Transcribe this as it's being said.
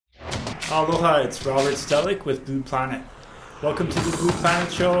Aloha, it's Robert Stellick with Blue Planet. Welcome to the Blue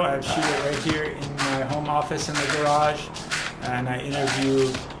Planet Show. I shoot it right here in my home office in the garage, and I interview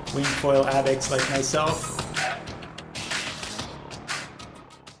wing foil addicts like myself.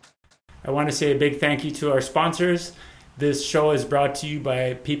 I want to say a big thank you to our sponsors. This show is brought to you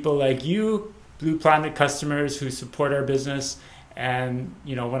by people like you, Blue Planet customers who support our business. And,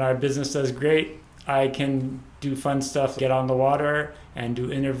 when our business does great, I can do fun stuff, get on the water and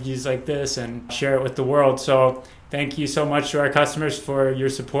do interviews like this and share it with the world. So thank you so much to our customers for your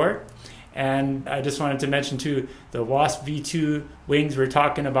support. And I just wanted to mention too, the Wasp V2 wings we're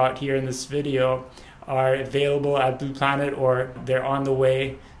talking about here in this video are available at Blue Planet, or they're on the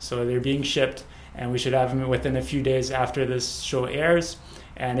way. So they're being shipped, and we should have them within a few days after this show airs.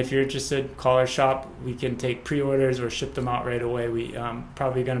 And if you're interested, call our shop. We can take pre-orders or ship them out right away. We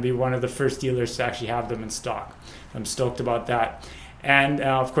probably going to be one of the first dealers to actually have them in stock. I'm stoked about that. And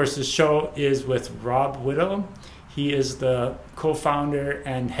of course, the show is with Rob Whittall. He is the co-founder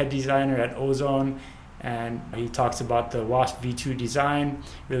and head designer at Ozone, and he talks about the Wasp V2 design,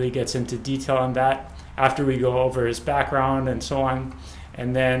 really gets into detail on that after we go over his background and so on.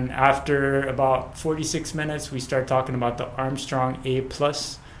 And then after about 46 minutes, we start talking about the Armstrong A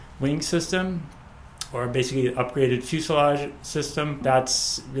plus wing system, or basically the upgraded fuselage system.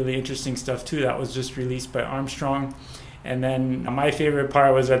 That's really interesting stuff too. That was just released by Armstrong. And then my favorite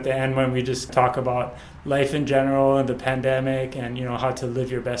part was at the end when we just talk about life in general and the pandemic and, how to live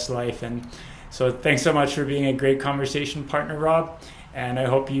your best life. And so thanks so much for being a great conversation partner, Rob. And I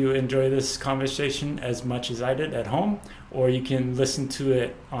hope you enjoy this conversation as much as I did at home, or you can listen to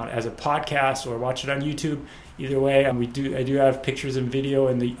it as a podcast or watch it on YouTube. Either way, I do have pictures and video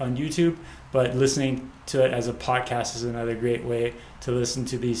on YouTube, but listening to it as a podcast is another great way to listen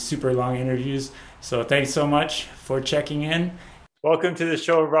to these super long interviews. So thanks so much for checking in. Welcome to the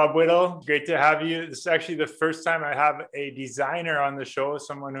show, Rob Whittall. Great to have you. This is actually the first time I have a designer on the show,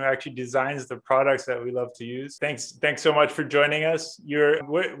 someone who actually designs the products that we love to use. Thanks so much for joining us.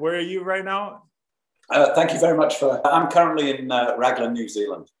 Where are you right now? Thank you very much I'm currently in Raglan, New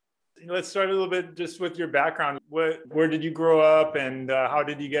Zealand. Let's start a little bit just with your background. Where did you grow up, and how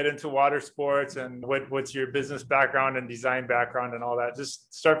did you get into water sports, and what's your business background and design background and all that?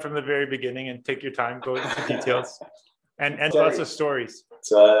 Just start from the very beginning and take your time, go into details. And lots of stories.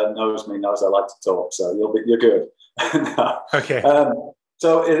 Knows I like to talk, so you're good. No. Okay.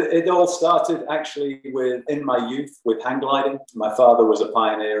 So it all started actually in my youth with hang gliding. My father was a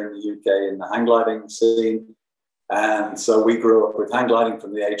pioneer in the UK in the hang gliding scene. And so we grew up with hang gliding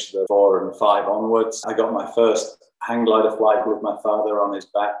from the age of 4 and 5 onwards. I got my first hang glider flight with my father on his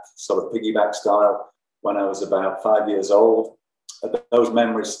back, sort of piggyback style, when I was about 5 years old. Those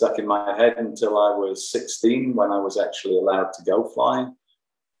memories stuck in my head until I was 16, when I was actually allowed to go flying.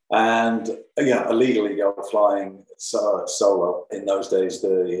 And, illegally go flying solo. In those days,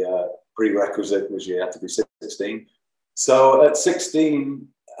 the prerequisite was you had to be 16. So at 16,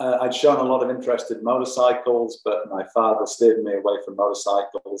 I'd shown a lot of interest in motorcycles, but my father steered me away from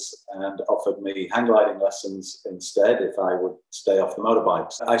motorcycles and offered me hang gliding lessons instead if I would stay off the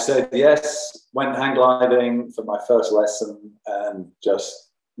motorbikes. I said yes, went hang gliding for my first lesson, and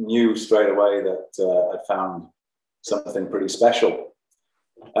just knew straight away that I'd found something pretty special.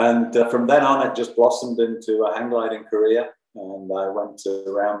 And from then on, it just blossomed into a hang gliding career, and I went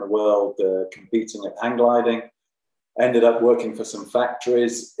around the world competing at hang gliding. Ended up working for some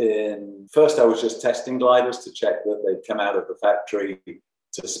factories. First, I was just testing gliders to check that they'd come out of the factory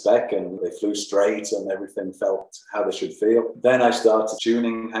to spec and they flew straight and everything felt how they should feel. Then I started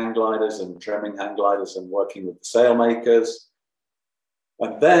tuning hang gliders and trimming hang gliders and working with the sail makers.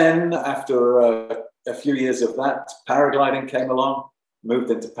 And then after a few years of that, paragliding came along. Moved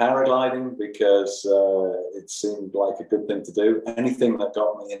into paragliding because it seemed like a good thing to do. Anything that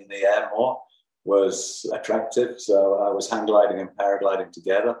got me in the air more was attractive. So I was hang gliding and paragliding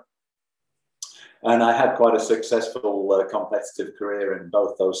together. And I had quite a successful competitive career in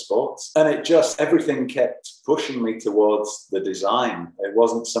both those sports. And everything kept pushing me towards the design. It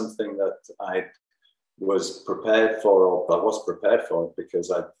wasn't something that I was prepared for, or I was prepared for, because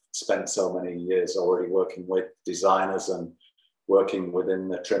I'd spent so many years already working with designers and working within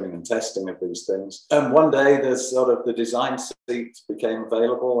the trimming and testing of these things. And one day the design seat became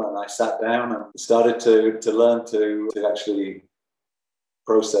available, and I sat down and started to learn to actually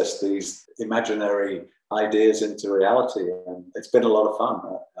process these imaginary ideas into reality. And it's been a lot of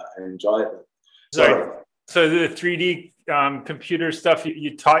fun. I enjoy it. So the 3D computer stuff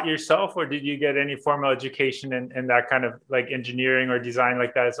you taught yourself, or did you get any formal education in that kind of like engineering or design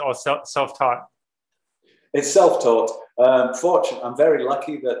like that? It's all self-taught? It's self-taught. Fortunately, I'm very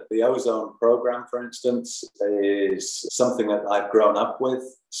lucky that the ozone program, for instance, is something that I've grown up with.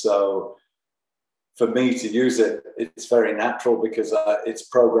 So for me to use it, it's very natural because it's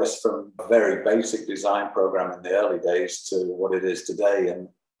progressed from a very basic design program in the early days to what it is today. And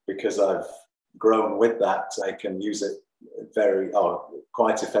because I've grown with that, I can use it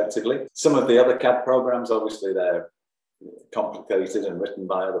quite effectively. Some of the other CAD programs, obviously, they're complicated and written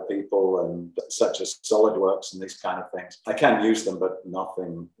by other people, and such as SolidWorks and these kind of things. I can use them, but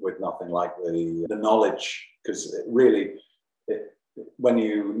nothing like the knowledge, because when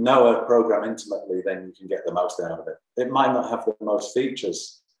you know a program intimately, then you can get the most out of it. It might not have the most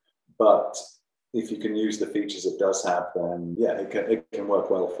features, but if you can use the features it does have, then yeah, it can work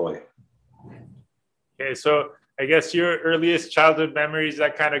well for you. Okay, so I guess your earliest childhood memories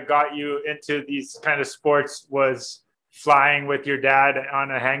that kind of got you into these kind of sports was flying with your dad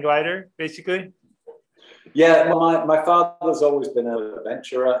on a hang glider, basically? Yeah, well, my father's always been an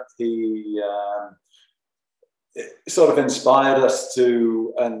adventurer. He sort of inspired us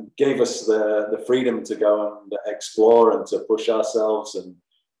to, and gave us the freedom to go and explore and to push ourselves and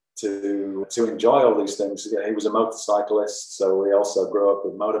to enjoy all these things. Yeah, he was a motorcyclist, so we also grew up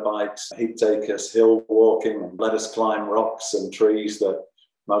with motorbikes. He'd take us hill walking and let us climb rocks and trees that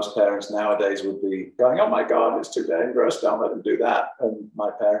most parents nowadays would be going, "Oh my God, it's too dangerous, don't let them do that." And my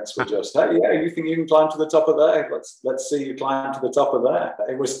parents were just, "Hey, yeah, you think you can climb to the top of there? Let's see you climb to the top of there."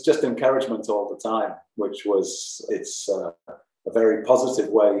 It was just encouragement all the time, it's a very positive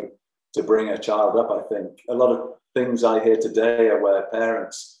way to bring a child up, I think. A lot of things I hear today are where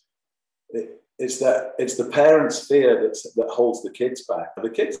parents, it's the parents' fear that holds the kids back. The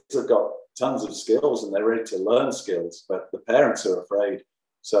kids have got tons of skills and they're ready to learn skills, but the parents are afraid.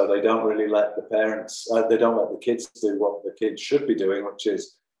 So they don't really let they don't let the kids do what the kids should be doing, which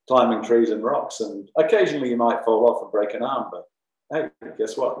is climbing trees and rocks. And occasionally you might fall off and break an arm, but hey,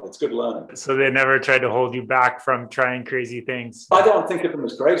 guess what? It's good learning. So they never tried to hold you back from trying crazy things? I don't think of them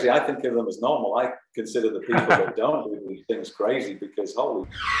as crazy. I think of them as normal. I consider the people that don't do these things crazy because,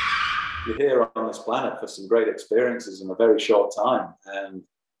 you're here on this planet for some great experiences in a very short time. And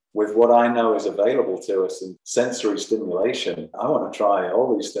with what I know is available to us in sensory stimulation, I want to try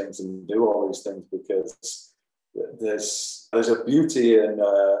all these things and do all these things because there's a beauty and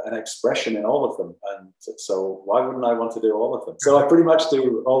an expression in all of them. And so why wouldn't I want to do all of them? So I pretty much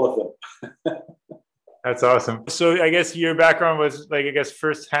do all of them. That's awesome. So I guess your background was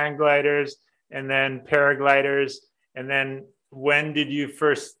first hang gliders and then paragliders. And then when did you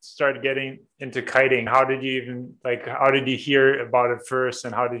first start getting into kiting? How did you hear about it first,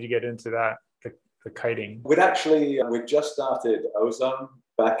 and how did you get into that, the kiting? We'd just started Ozone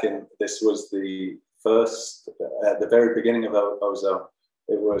this was the first, at the very beginning of Ozone.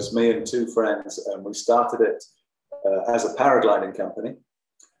 It was me and two friends, and we started it as a paragliding company.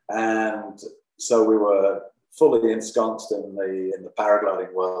 And so we were fully ensconced in the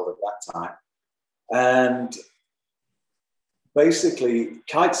paragliding world at that time. And basically,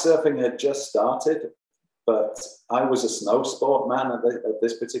 kite surfing had just started, but I was a snow sport man at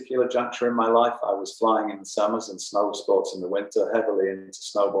this particular juncture in my life. I was flying in the summers and snow sports in the winter, heavily into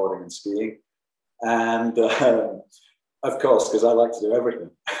snowboarding and skiing. And of course, because I like to do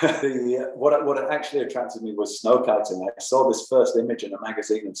everything. What actually attracted me was snow kiting. I saw this first image in a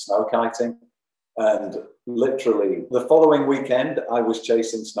magazine of snow kiting, and literally the following weekend, I was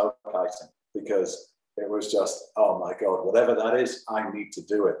chasing snow kiting because it was just, oh my God, whatever that is, I need to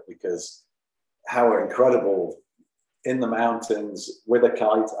do it, because how incredible in the mountains with a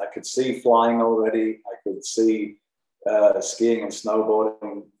kite. I could see flying already. I could see skiing and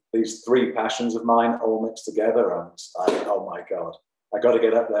snowboarding. These three passions of mine all mixed together. I was like, oh my God, I got to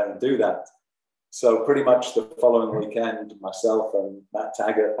get up there and do that. So pretty much the following weekend, myself and Matt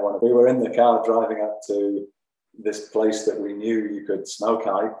Taggart, we were in the car driving up to this place that we knew you could snow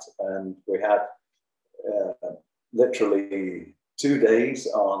kite. And we had literally 2 days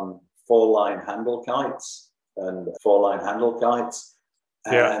on 4-line handle kites. And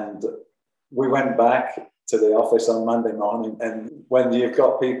we went back to the office on Monday morning, and when you've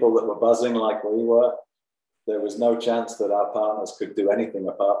got people that were buzzing like we were, there was no chance that our partners could do anything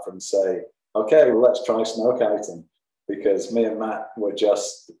apart from say, okay, well, let's try snow kiting, because me and Matt were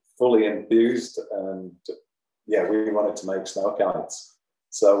just fully enthused, and yeah, we wanted to make snow kites.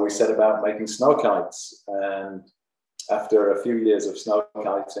 So we set about making snow kites, and after a few years of snow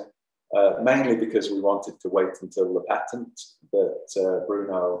kiting, mainly because we wanted to wait until the patent that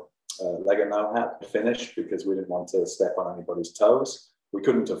Bruno Legano had finished, because we didn't want to step on anybody's toes. We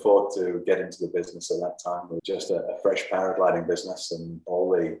couldn't afford to get into the business at that time. We were just a fresh paragliding business, and all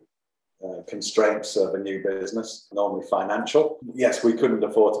the constraints of a new business, normally financial. Yes, we couldn't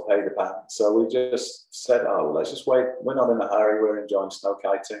afford to pay the patent, so we just said, oh, well, let's just wait. We're not in a hurry. We're enjoying snow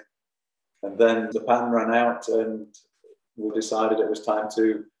kiting. And then the patent ran out, and we decided it was time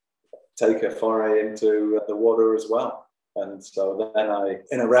to take a foray into the water as well. And so then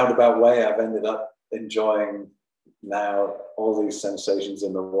in a roundabout way, I've ended up enjoying now all these sensations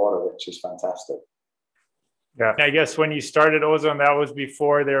in the water, which is fantastic. Yeah, I guess when you started Ozone, that was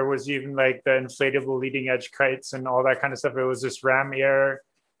before there was even like the inflatable leading edge kites and all that kind of stuff. It was just ram air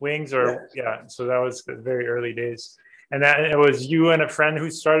wings, or yeah. So that was the very early days. And that it was you and a friend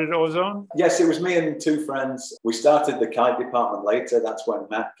who started Ozone? Yes, it was me and two friends. We started the kite department later. That's when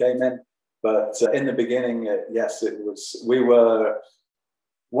Matt came in. But in the beginning, yes, it was. We were.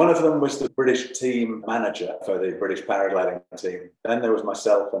 One of them was the British team manager for the British paragliding team. Then there was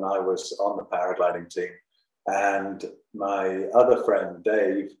myself, and I was on the paragliding team. And my other friend,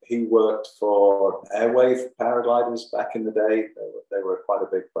 Dave, he worked for Airwave paragliders back in the day. They were quite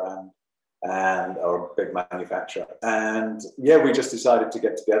a big brand or a big manufacturer. And yeah, we just decided to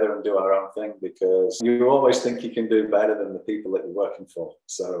get together and do our own thing, because you always think you can do better than the people that you're working for.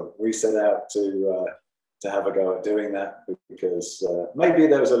 So we set out to have a go at doing that, because maybe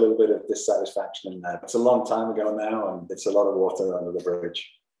there was a little bit of dissatisfaction in that. It's a long time ago now, and it's a lot of water under the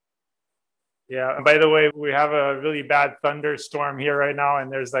bridge. Yeah. And by the way, we have a really bad thunderstorm here right now,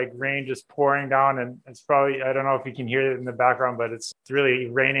 and there's like rain just pouring down, and it's probably, I don't know if you can hear it in the background, but it's really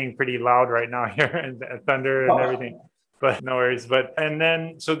raining pretty loud right now here, and thunder and everything. But no worries. And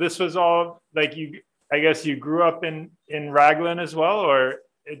then, so this was all like I guess you grew up in Raglan as well,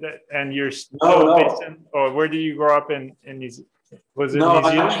 and you're still based in, or where did you grow up in New Zealand? Was it New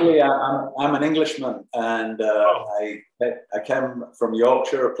Zealand? Actually, I'm an Englishman, and I came from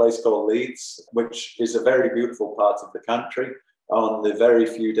Yorkshire, a place called Leeds, which is a very beautiful part of the country on the very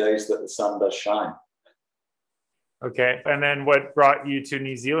few days that the sun does shine. Okay. And then what brought you to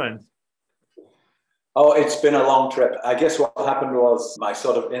New Zealand? Oh, it's been a long trip. I guess what happened was my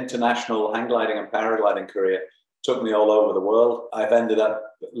sort of international hang gliding and paragliding career took me all over the world. I've ended up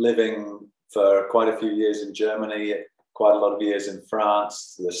living for quite a few years in Germany, quite a lot of years in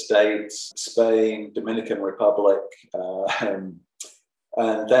France, the States, Spain, Dominican Republic. And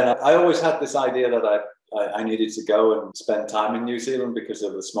then I always had this idea that I needed to go and spend time in New Zealand because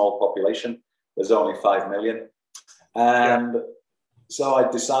of the small population. There's only 5 million. And so I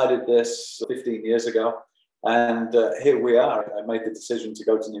decided this 15 years ago. And here we are. I made the decision to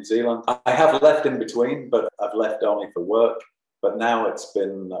go to New Zealand. I have left in between, but I've left only for work. But now it's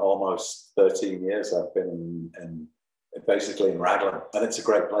been almost 13 years I've been basically in Raglan, and it's a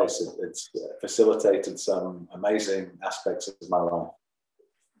great place. It's facilitated some amazing aspects of my life.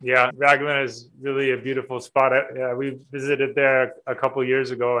 Yeah, Raglan is really a beautiful spot. We visited there a couple of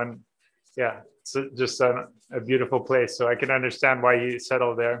years ago, and yeah, it's just a beautiful place. So I can understand why you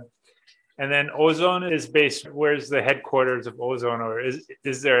settled there. And then Ozone is based, where's the headquarters of Ozone, or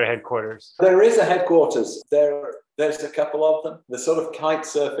is there a headquarters? There is a headquarters. There's a couple of them. The sort of kite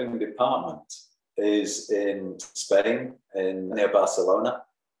surfing department is in Spain, near Barcelona.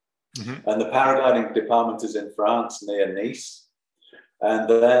 Mm-hmm. And the paragliding department is in France, near Nice. And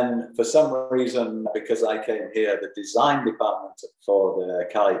then for some reason, because I came here, the design department for the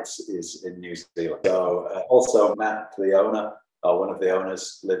kites is in New Zealand. So also Matt, the owner, or one of the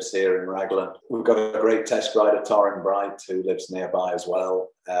owners, lives here in Raglan. We've got a great test rider, Torrin Bright, who lives nearby as well.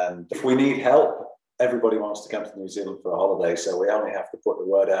 And if we need help, everybody wants to come to New Zealand for a holiday, so we only have to put the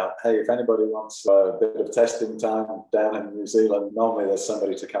word out. Hey, if anybody wants a bit of testing time down in New Zealand, normally there's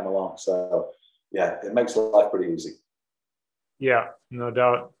somebody to come along. So yeah, it makes life pretty easy. Yeah, no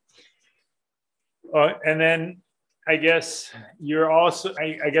doubt. And then I guess you're also,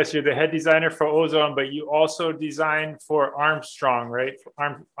 I guess you're the head designer for Ozone, but you also design for Armstrong, right?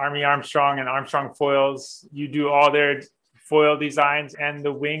 Army Armstrong and Armstrong foils. You do all their foil designs and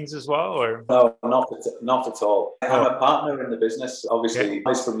the wings as well, or? No, not at all. I'm a partner in the business. Obviously,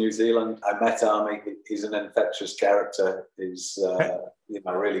 he's from New Zealand. I met Army. He's an infectious character. He's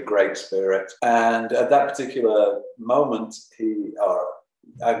a really great spirit. And at that particular moment,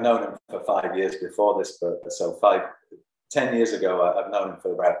 I've known him for 5 years before this, but 10 years ago, I've known him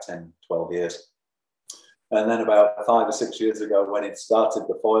for about 10, 12 years. And then about 5 or 6 years ago, when he started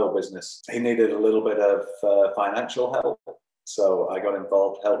the foil business, he needed a little bit of financial help. So I got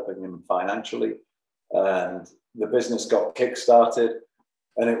involved helping him financially. And the business got kick-started.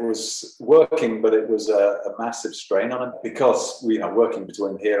 And it was working, but it was a massive strain on him because, working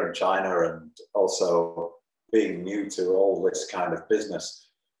between here and China and also being new to all this kind of business,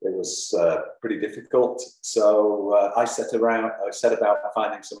 it was pretty difficult. So I set about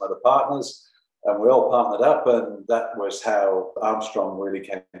finding some other partners, and we all partnered up, and that was how Armstrong really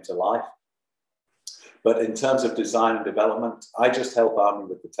came to life. But in terms of design and development, I just help Army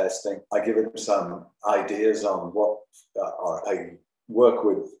with the testing. I give him some ideas on what, or I work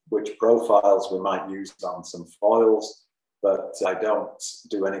with which profiles we might use on some foils, but I don't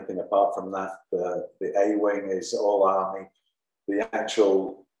do anything apart from that. The A-wing is all Army. The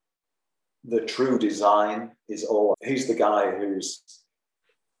true design is all, he's the guy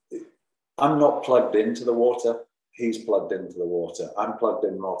I'm not plugged into the water. He's plugged into the water. I'm plugged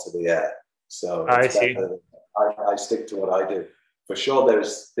in more to the air. So I see. I stick to what I do. For sure,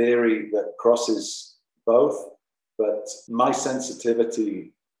 there's theory that crosses both, but my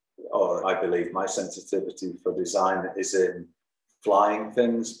sensitivity, or I believe my sensitivity for design is in flying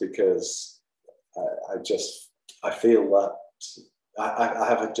things, because I feel that I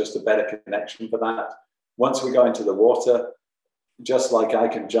have just a better connection for that. Once we go into the water, just like I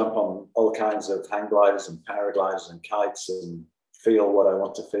can jump on all kinds of hang gliders and paragliders and kites and feel what I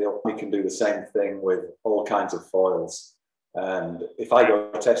want to feel, we can do the same thing with all kinds of foils. And if I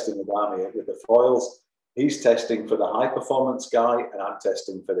go testing with Army with the foils, he's testing for the high performance guy, and I'm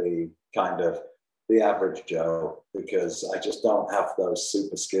testing for the kind of the average Joe, because I just don't have those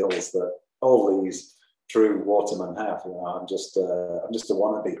super skills that all these true watermen have. You know, I'm just a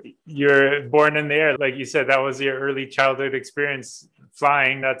wannabe. You're born in the air, like you said. That was your early childhood experience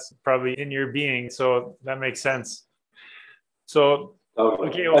flying. That's probably in your being, so that makes sense. So,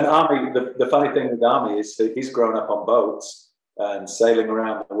 okay. And Army, the funny thing with Army is that he's grown up on boats and sailing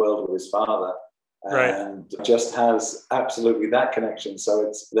around the world with his father, and just has absolutely that connection. So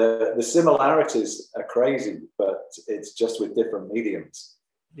it's the similarities are crazy, but it's just with different mediums.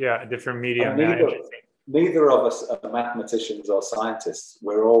 Yeah, a different medium. Neither of us are mathematicians or scientists.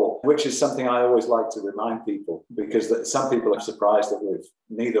 We're all, which is something I always like to remind people, because some people are surprised that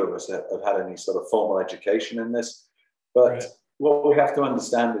neither of us have had any sort of formal education in this. But what we have to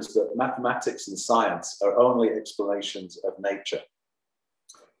understand is that mathematics and science are only explanations of nature.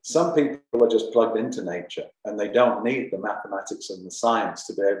 Some people are just plugged into nature, and they don't need the mathematics and the science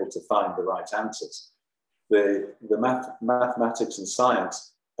to be able to find the right answers. The mathematics and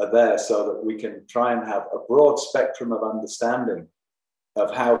science are there so that we can try and have a broad spectrum of understanding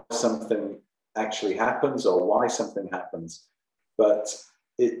of how something actually happens or why something happens. But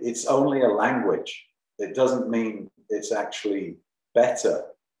it's only a language. It doesn't mean it's actually better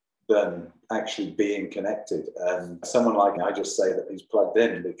than actually being connected. And someone like me, I just say that he's plugged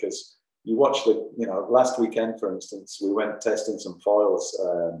in, because you watch last weekend, for instance, we went testing some foils,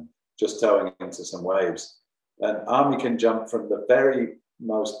 just towing into some waves. And Army can jump from the very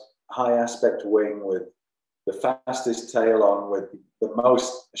most high aspect wing with the fastest tail on, with the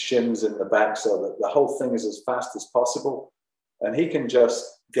most shims in the back, so that the whole thing is as fast as possible. And he can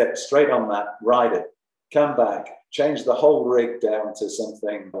just get straight on that, ride it, come back, change the whole rig down to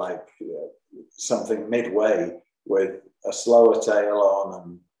something like something midway, with a slower tail on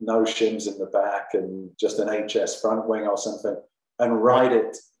and no shims in the back and just an HS front wing or something, and ride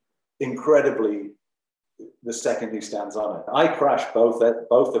it incredibly the second he stands on it. I crash both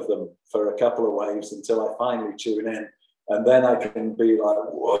of them for a couple of waves until I finally tune in, and then I can be like,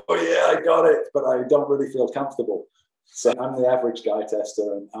 whoa, yeah, I got it, but I don't really feel comfortable. So I'm the average guy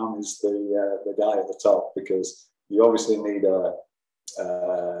tester, and Army's the guy at the top, because you obviously need a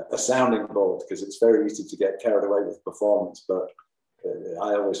sounding board, because it's very easy to get carried away with performance. But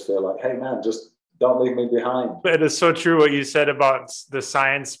I always feel like, hey man, just don't leave me behind. It is so true what you said about the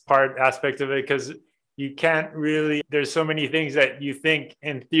science aspect of it, because you can't really, there's so many things that you think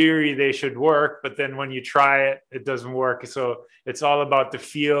in theory they should work, but then when you try it, it doesn't work. So it's all about the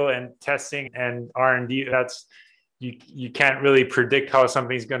feel and testing and R&D. That's, you can't really predict how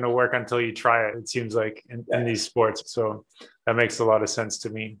something's going to work until you try it, it seems like, in these sports. So that makes a lot of sense to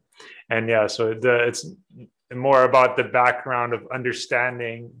me. And yeah, so it's more about the background of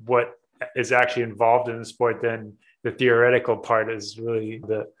understanding what is actually involved in the sport than the theoretical part is really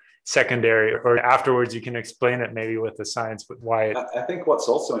the secondary, or afterwards you can explain it maybe with the science, but why I think what's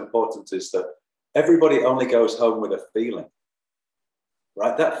also important is that everybody only goes home with a feeling,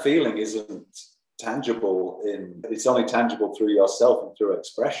 right? That feeling isn't tangible it's only tangible through yourself and through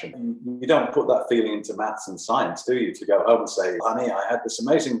expression. You don't put that feeling into maths and science, do you, to go home and say, honey, I had this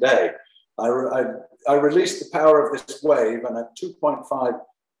amazing day. I released the power of this wave, and at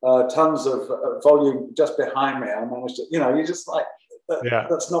 2.5 tons of volume just behind me, I managed to, you're just like,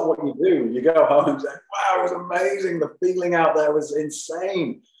 that's not what you do. You go home and say, wow, it was amazing. The feeling out there was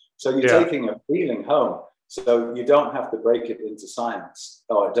insane. So you're taking a feeling home. So you don't have to break it into science,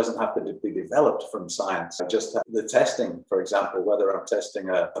 or it doesn't have to be developed from science. Just the testing, for example, whether I'm testing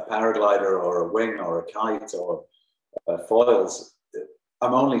a paraglider or a wing or a kite or foils,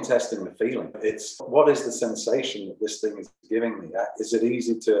 I'm only testing the feeling. It's what is the sensation that this thing is giving me? Is it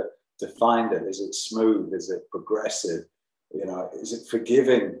easy to find it? Is it smooth? Is it progressive? Is it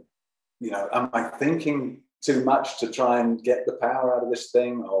forgiving? Am I thinking too much to try and get the power out of this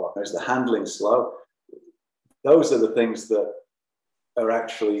thing, or is the handling slow? Those are the things that are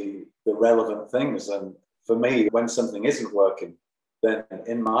actually the relevant things. And for me, when something isn't working, then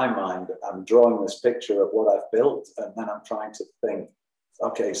in my mind, I'm drawing this picture of what I've built, and then I'm trying to think,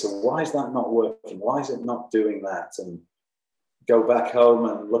 okay, so why is that not working? Why is it not doing that? And go back home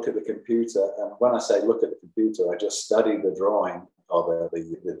and look at the computer. And when I say look at the computer, I just study the drawing of it,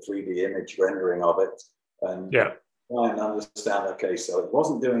 the 3D image rendering of it, and try and understand, okay, so it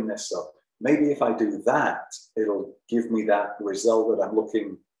wasn't doing this, so maybe if I do that, it'll give me that result that I'm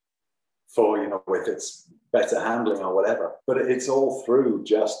looking for, if it's better handling or whatever. But it's all through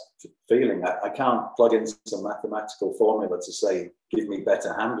just feeling. I can't plug in some mathematical formula to say, give me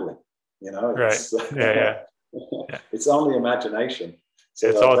better handling. It's, right. It's only imagination. So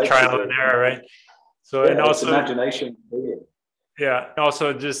it's all trial and error, right? So, and also imagination. Yeah.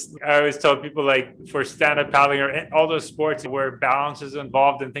 Also, I always tell people, like, for stand-up paddling or all those sports where balance is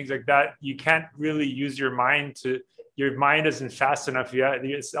involved and things like that, you can't really use your mind isn't fast enough.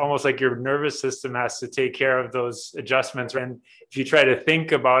 It's almost like your nervous system has to take care of those adjustments. And if you try to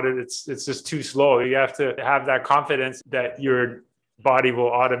think about it, it's just too slow. You have to have that confidence that your body will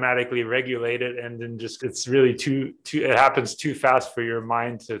automatically regulate it, and then it's really it happens too fast for your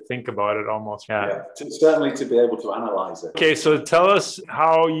mind to think about it almost. Certainly to be able to analyze it. Okay, so tell us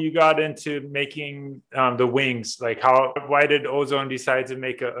how you got into making the wings. Like, why did Ozone decide to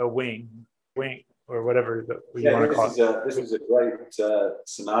make a wing or whatever you want to call it? This was a great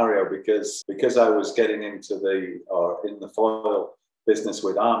scenario because I was getting into in the foil business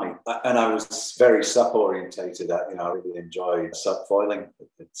with Army, and I was very SUP orientated. I really enjoy SUP foiling.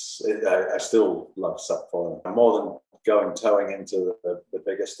 I still love SUP foiling more than going towing into the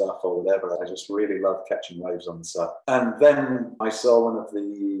bigger stuff or whatever. I just really love catching waves on the SUP. And then I saw one of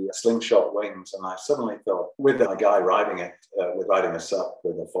the slingshot wings, and I suddenly thought, with a guy riding it, with riding a SUP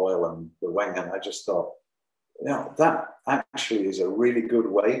with a foil and the wing, and I just thought, that actually is a really good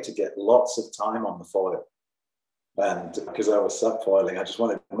way to get lots of time on the foil. And because I was SUP foiling, I just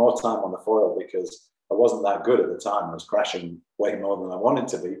wanted more time on the foil because I wasn't that good at the time. I was crashing way more than I wanted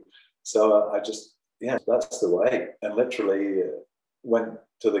to be. So I just, that's the way. And literally went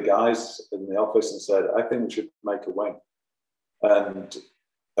to the guys in the office and said, I think we should make a wing. And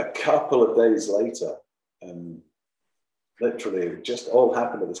a couple of days later, and literally it just all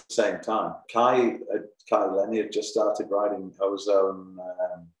happened at the same time. Kai Lenny had just started riding Ozone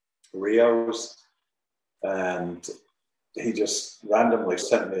Rios. And he just randomly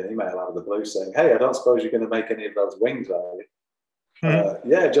sent me an email out of the blue saying, hey, I don't suppose you're going to make any of those wings, are you?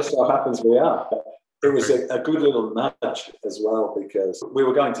 Yeah, just so happens we are. It was a good little nudge as well because we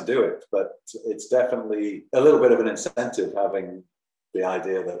were going to do it, but it's definitely a little bit of an incentive having the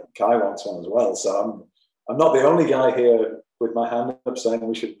idea that Kai wants one as well. So I'm not the only guy here with my hand up saying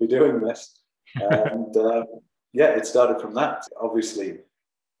we should be doing this. And it started from that. Obviously,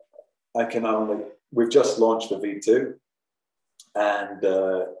 we've just launched the V2, and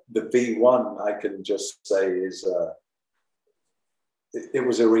the V1, I can just say it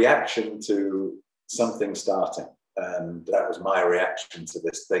was a reaction to something starting. And that was my reaction to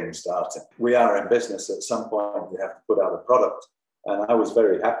this thing starting. We are in business. At some point, we have to put out a product. And I was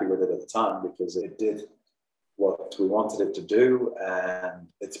very happy with it at the time because it did what we wanted it to do. And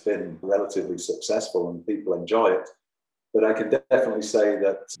it's been relatively successful and people enjoy it. But I can definitely say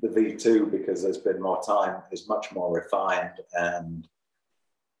that the V2, because there's been more time, is much more refined and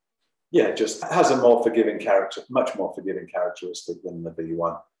just has a more forgiving character, much more forgiving characteristic than the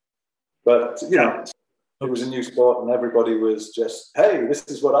V1. But, it was a new sport and everybody was just, hey, this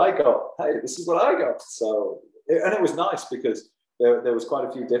is what I got. Hey, this is what I got. So, and it was nice because there was quite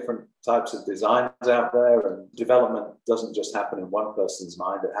a few different types of designs out there, and development doesn't just happen in one person's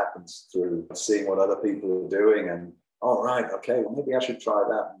mind. It happens through seeing what other people are doing and, all right, okay, well, maybe I should try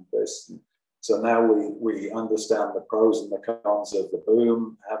that and this. So now we understand the pros and the cons of the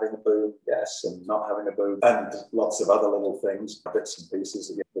boom, having a boom, yes, and not having a boom, and lots of other little things, bits and pieces.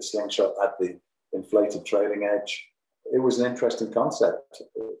 Again, the slingshot had the inflated trailing edge. It was an interesting concept.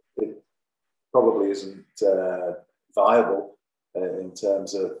 It probably isn't viable in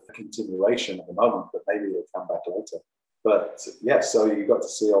terms of continuation at the moment, but maybe it'll come back later. But so you got to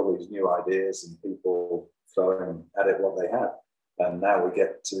see all these new ideas and people throwing at it what they had. And now we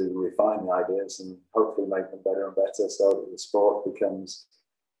get to refine the ideas and hopefully make them better and better so that the sport becomes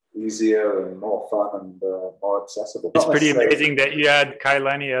easier and more fun and more accessible. It's pretty amazing that you had Kai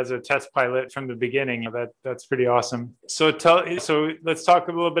Lenny as a test pilot from the beginning. That's pretty awesome. So let's talk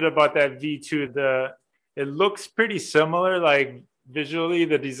a little bit about that V2. It looks pretty similar, like visually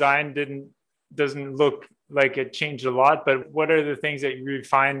the design doesn't look like it changed a lot, but what are the things that you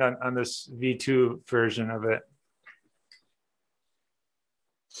refined on this V2 version of it?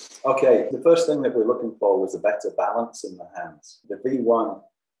 Okay, the first thing that we're looking for was a better balance in the hands. The V1,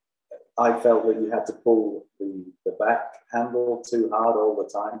 I felt that you had to pull the back handle too hard all the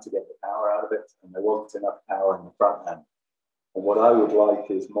time to get the power out of it, and there wasn't enough power in the front hand. And what I would like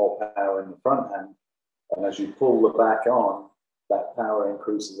is more power in the front hand, and as you pull the back on, that power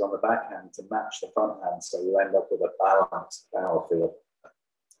increases on the backhand to match the front hand, so you end up with a balanced power field.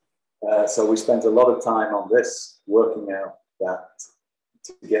 So we spent a lot of time on this, working out that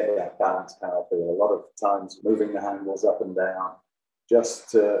to get that balanced power field. A lot of times moving the handles up and down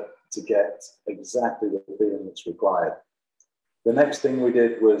just to get exactly the feeling that's required. The next thing we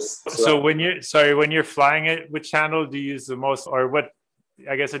did was... So when you're flying it, which handle do you use the most, or what?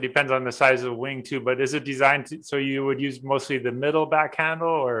 I guess it depends on the size of the wing too, but is it designed so you would use mostly the middle back handle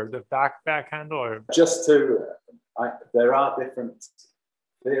or the back handle? Or there are different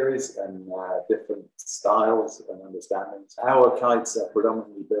theories and different styles and understandings. Our kites are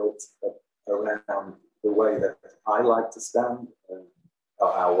predominantly built around the way that I like to stand,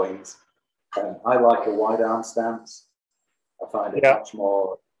 our wings. I like a wide arm stance. I find it much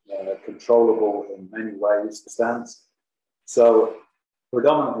more controllable in many ways, the stance. So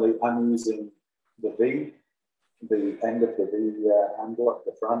predominantly, I'm using the V, the end of the V handle at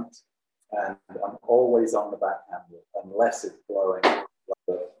the front, and I'm always on the back handle unless it's blowing.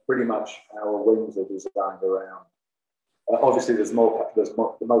 But pretty much our wings are designed around. Obviously,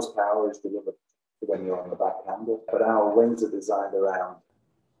 the most power is delivered when you're on the back handle, but our wings are designed around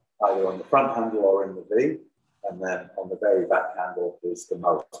either on the front handle or in the V, and then on the very back handle is the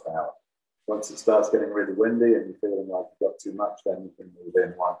most power. Once it starts getting really windy and you're feeling like you've got too much, then you can move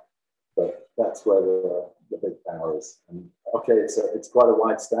in one. But that's where the big power is. And okay, it's quite a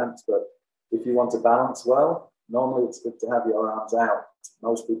wide stance, but if you want to balance well, normally it's good to have your arms out.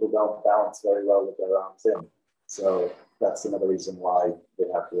 Most people don't balance very well with their arms in. So that's another reason why they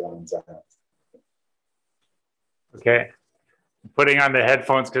have the arms out. Okay. Putting on the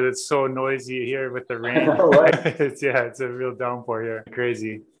headphones because it's so noisy here with the rain. It's a real downpour here.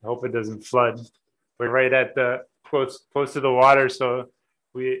 Crazy. I hope it doesn't flood. We're right at the close to the water, so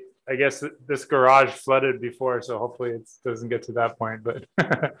I guess this garage flooded before, so hopefully it doesn't get to that point. But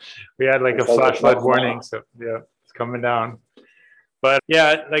we had like a flash flood warning, so yeah, it's coming down. But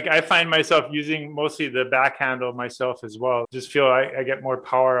yeah, like I find myself using mostly the back handle myself as well. Just feel I get more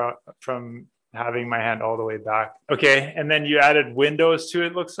power from having my hand all the way back. Okay, and then you added windows to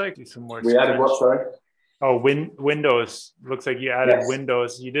it, looks like. Some more. We added what, sorry? Oh, windows. Looks like you added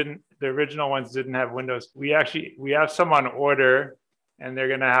windows. You didn't, the original ones didn't have windows. We have some on order, and they're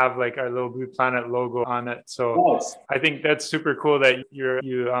gonna have like our little Blue Planet logo on it. So nice. I think that's super cool that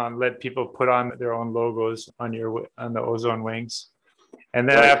you let people put on their own logos on the Ozone wings. And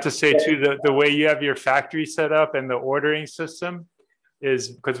then I have to say too, the way you have your factory set up and the ordering system is,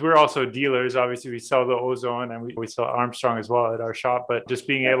 because we're also dealers. Obviously, we sell the Ozone and we sell Armstrong as well at our shop. But just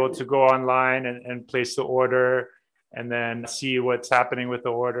being able to go online and place the order, and then see what's happening with the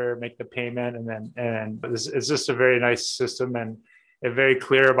order, make the payment, and it's just a very nice system, and very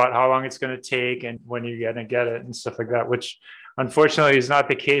clear about how long it's going to take and when you're going to get it and stuff like that, which unfortunately is not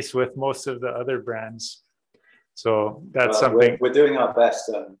the case with most of the other brands. So that's something we're doing our best,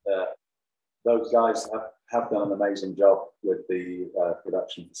 and those guys have done an amazing job with the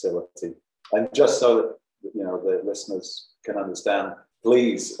production facility. And just so that the listeners can understand,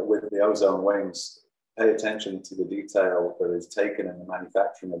 please, with the Ozone wings, pay attention to the detail that is taken in the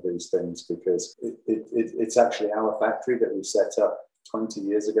manufacturing of these things, because it's actually our factory that we set up 20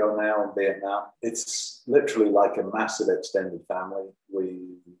 years ago now in Vietnam. It's literally like a massive extended family.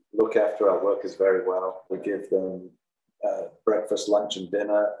 We look after our workers very well. We give them breakfast, lunch, and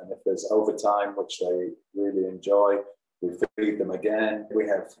dinner. And if there's overtime, which they really enjoy, we feed them again. We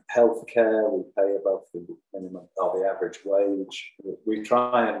have health care. We pay above the minimum or the average wage. We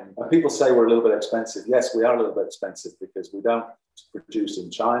try and people say we're a little bit expensive. Yes, we are a little bit expensive because we don't produce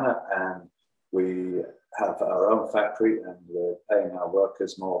in China, and we have our own factory, and we're paying our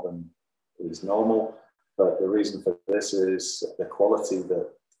workers more than is normal. But the reason for this is the quality that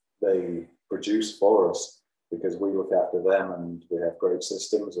they produce for us because we look after them and we have great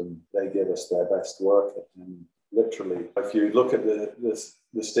systems and they give us their best work. And literally, if you look at the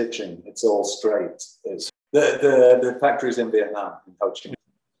stitching, it's all straight. The factory's in Vietnam, in Ho Chi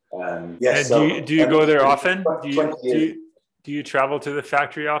Minh. Yes. And do you go there often? Do you travel to the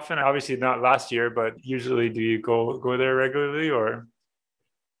factory often? Obviously not last year, but usually do you go there regularly or?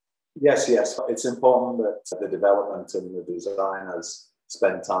 Yes. It's important that the development and the designers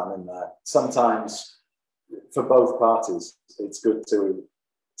spend time in there. Sometimes for both parties, it's good to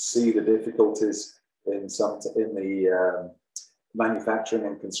see the difficulties in the manufacturing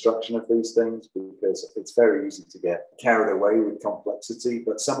and construction of these things, because it's very easy to get carried away with complexity,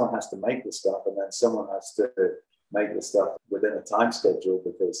 but someone has to make the stuff, and then someone has to make the stuff within a time schedule,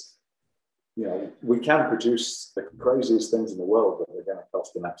 because we can produce the craziest things in the world, but they're going to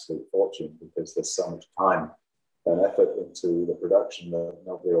cost an absolute fortune because there's so much time and effort into the production that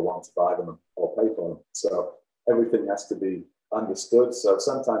nobody will want to buy them or pay for them. So everything has to be understood. So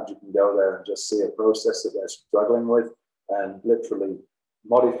sometimes you can go there and just see a process that they're struggling with and literally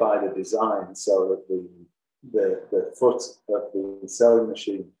modify the design so that the foot of the sewing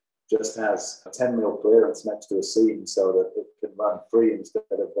machine just has a 10 mil clearance next to a seam so that it can run free instead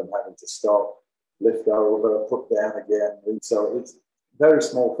of them having to stop, lift over, put down again. And so it's very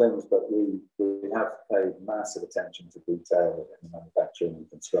small things, but we have paid massive attention to detail in manufacturing and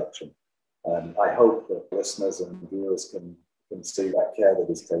construction. And I hope that listeners and viewers can see that care that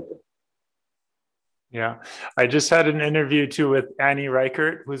is taken. Yeah. I just had an interview too with Annie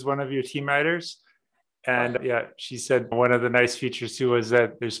Reichert, who's one of your team writers. And she said one of the nice features too was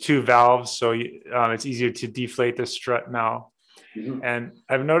that there's two valves, so it's easier to deflate the strut now. Mm-hmm. And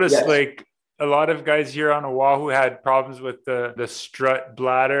I've noticed like a lot of guys here on Oahu had problems with the strut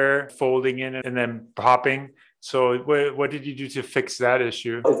bladder folding in and then popping. So what did you do to fix that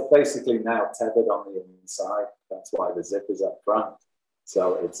issue? It's basically now tethered on the inside. That's why the zip is up front.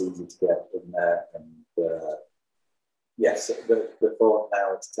 So it's easy to get in there. And the fork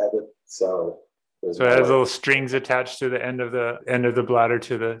now it's tethered. So it has little strings attached to the end of the bladder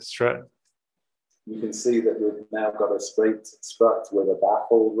to the strut. You can see that we've now got a straight strut with a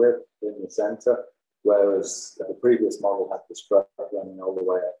baffle rib in the center, whereas the previous model had the strut running all the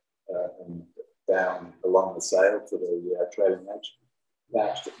way up and down along the sail to the trailing edge.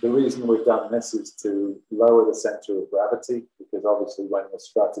 Now, the reason we've done this is to lower the center of gravity, because obviously when the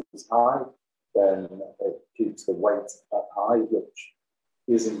strut is high, then it keeps the weight up high, which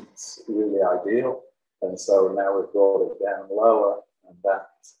isn't really ideal. And so now we've brought it down lower, and that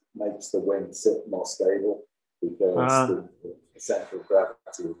makes the wing sit more stable because the center of gravity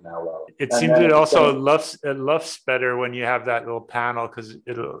is now lower. It seems it also luffs better when you have that little panel, because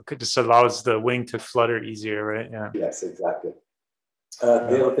it just allows the wing to flutter easier, right? Yeah. Yes, exactly.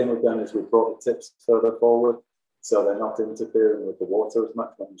 The other thing we've done is we've brought the tips further forward, so they're not interfering with the water as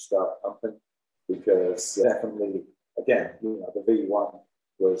much when you start pumping, because definitely, again, the V1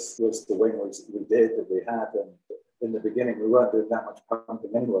 was the wing that we had, and in the beginning we weren't doing that much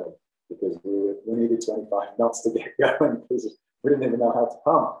pumping anyway, because we needed 25 knots to get going, because we didn't even know how to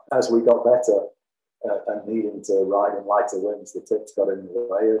pump. As we got better and needing to ride in lighter winds, the tips got in the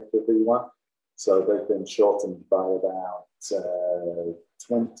way of the V1, so they've been shortened by about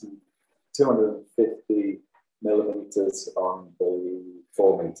 250 millimeters on the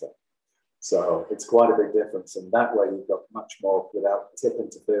 4 meter. So it's quite a big difference, and that way you've got much more without tip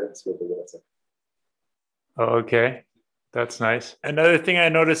interference with the water. Oh, okay, that's nice. Another thing I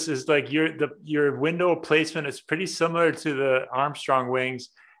noticed is like your window placement is pretty similar to the Armstrong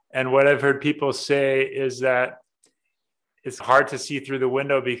wings, and what I've heard people say is that it's hard to see through the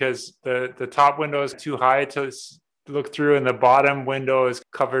window because the top window is too high to look through, and the bottom window is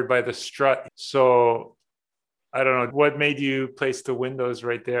covered by the strut. So I don't know, what made you place the windows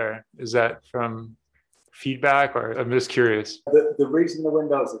right there? Is that from feedback, or I'm just curious? The reason the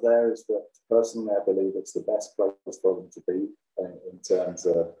windows are there is that personally I believe it's the best place for them to be in terms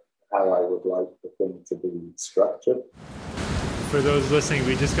of how I would like the thing to be structured. For those listening,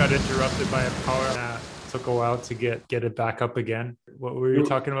 we just got interrupted by a power that took a while to get it back up again. What were you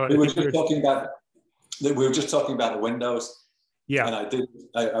talking about? We were just talking about the windows. Yeah. And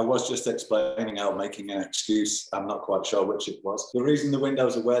I was just explaining how making an excuse, I'm not quite sure which it was. The reason the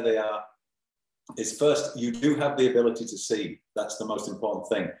windows are where they are is, first, you do have the ability to see. That's the most important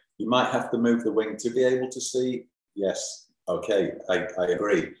thing. You might have to move the wing to be able to see. Yes, okay, I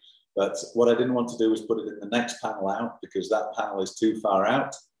agree. But what I didn't want to do was put it in the next panel out, because that panel is too far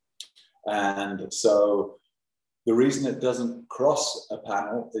out. And so the reason it doesn't cross a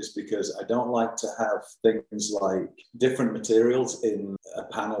panel is because I don't like to have things like different materials in a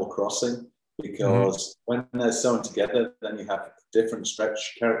panel crossing, because when they're sewn together, then you have different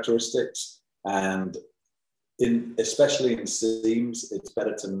stretch characteristics. And especially in seams, it's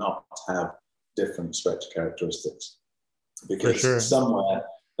better to not have different stretch characteristics, because somewhere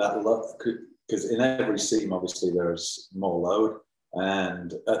that because in every seam, obviously, there's more load.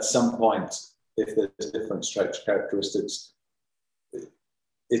 And at some point, if there's different stretch characteristics,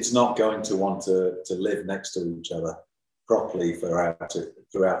 it's not going to want to live next to each other properly throughout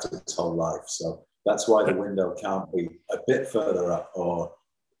its whole life. So that's why the window can't be a bit further up, or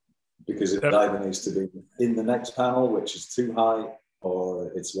because it either needs to be in the next panel, which is too high,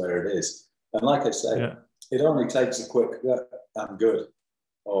 or it's where it is. And like I say, it only takes a quick, I'm good,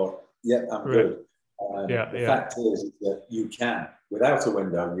 or I'm good. The fact is that you can. Without a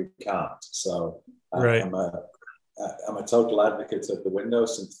window, you can't. So I'm a total advocate of the window.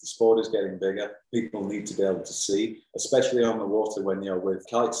 Since the sport is getting bigger, people need to be able to see, especially on the water when you're with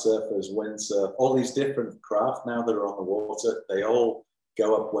kite surfers, windsurf, all these different craft now that are on the water. They all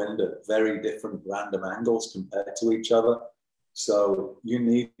go upwind at very different random angles compared to each other. So you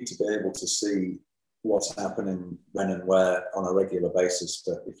need to be able to see what's happening when and where on a regular basis.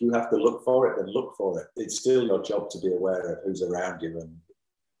 But if you have to look for it, then look for it. It's still your job to be aware of who's around you. And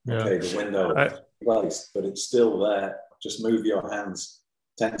the window is placed, but it's still there. Just move your hands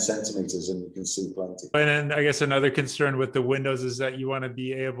 10 centimeters and you can see plenty. And then I guess another concern with the windows is that you want to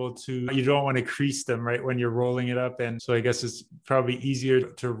be able to, you don't want to crease them, right, when you're rolling it up. And so I guess it's probably easier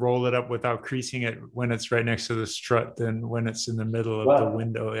to roll it up without creasing it when it's right next to the strut than when it's in the middle of the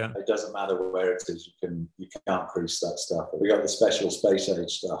window. Yeah, it doesn't matter where it is. You can't crease that stuff. We got the special space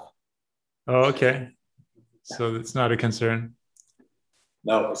age stuff. Oh, okay. So it's not a concern.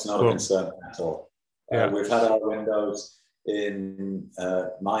 No, it's not a concern at all. We've had our windows in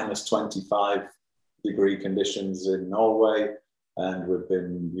minus 25 degree conditions in Norway, and we've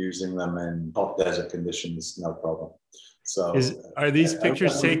been using them in hot desert conditions, no problem. So are these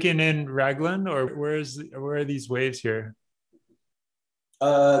pictures taken in Raglan, or where are these waves here?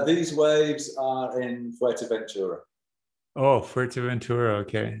 These waves are in Fuerteventura. Oh, Fuerteventura,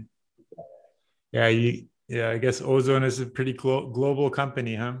 okay. I guess Ozone is a pretty global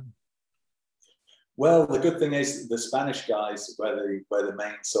company, huh? Well, the good thing is the Spanish guys, where the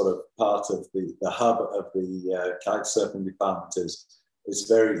main sort of part of the hub of the kite surfing department is, it's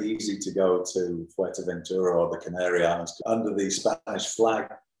very easy to go to Fuerteventura or the Canary Islands under the Spanish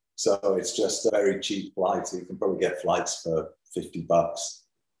flag. So it's just a very cheap flight. So you can probably get flights for $50.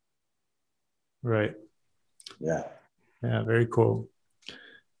 Right. Yeah. Yeah, very cool.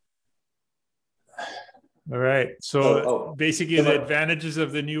 All right. So basically, the advantages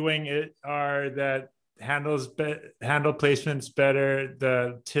of the new wing are that handle placement's better.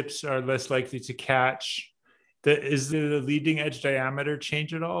 The tips are less likely to catch. Is the leading edge diameter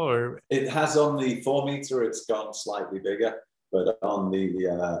change at all, or it has on the 4 meter? It's gone slightly bigger, but on the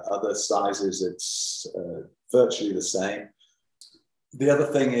other sizes, it's virtually the same. The other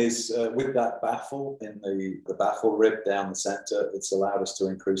thing is with that baffle in the baffle rib down the center, it's allowed us to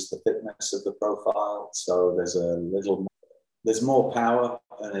increase the thickness of the profile. So there's more power,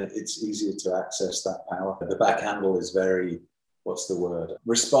 and it's easier to access that power. The back handle is very,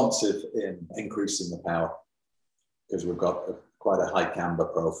 responsive in increasing the power, because we've got quite a high camber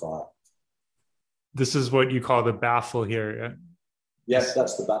profile. This is what you call the baffle here. Yeah? Yes,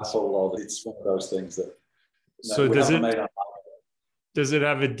 that's the baffle. Or it's one of those things that. So does it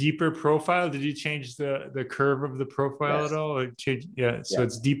have a deeper profile? Did you change the curve of the profile at all? So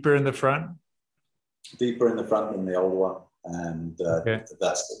it's deeper in the front? Deeper in the front than the old one. And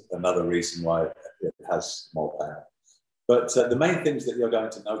that's another reason why it has more power. But the main things that you're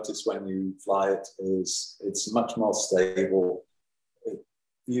going to notice when you fly it is it's much more stable.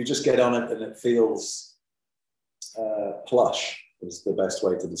 You just get on it and it feels plush is the best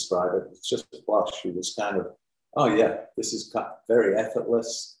way to describe it. It's just plush. You just kind of, this is very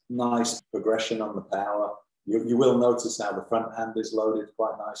effortless, nice progression on the power. You will notice how the front hand is loaded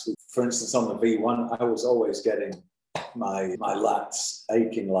quite nicely. For instance, on the V1, I was always getting my lats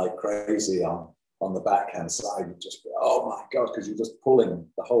aching like crazy on the backhand side. You just, oh my God, because you're just pulling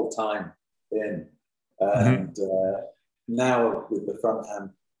the whole time in. And now with the front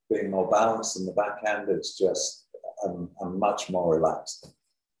hand being more balanced than the backhand, it's just, I'm much more relaxed.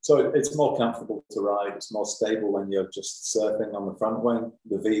 So it's more comfortable to ride. It's more stable when you're just surfing on the front wing.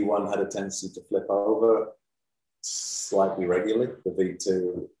 The V1 had a tendency to flip over slightly regularly. The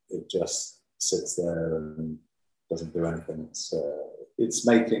V2, it just sits there and doesn't do anything. It's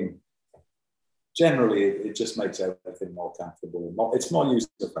making, generally, it just makes everything more comfortable. It's more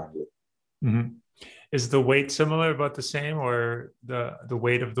user-friendly. Mm-hmm. Is the weight similar, about the same, or the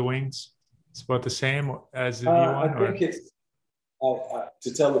weight of the wings? It's about the same as the I V1, or? think it's,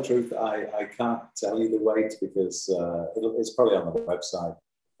 to tell the truth, I can't tell you the weight because it's probably on the website,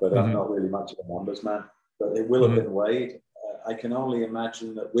 but I'm not really much of a numbers man. But it will have been weighed. I can only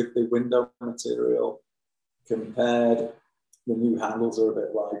imagine that with the window material compared, the new handles are a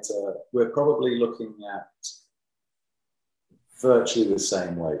bit lighter. We're probably looking at virtually the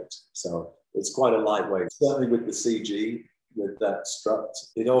same weight. So it's quite a lightweight. Certainly with the CG, with that strut,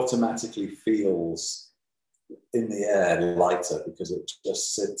 it automatically feels in the air lighter because it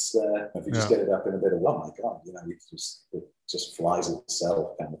just sits there. If you just get it up in a bit of, oh my God, it just flies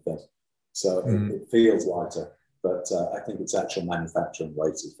itself kind of thing. So it feels lighter, but I think its actual manufacturing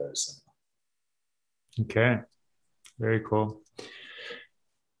weight is very similar. Okay, very cool.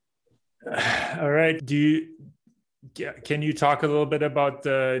 All right. Can you talk a little bit about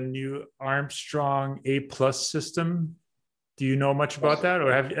the new Armstrong A plus system? Do you know much about that,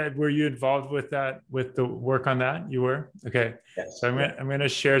 or were you involved with that, with the work on that? You were? Okay. Yes. So I'm going to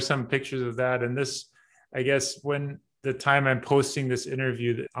share some pictures of that. And this, I guess, when the time I'm posting this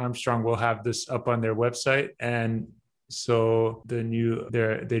interview, that Armstrong will have this up on their website. And so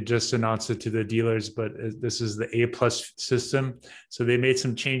they just announced it to the dealers, but this is the A plus system. So they made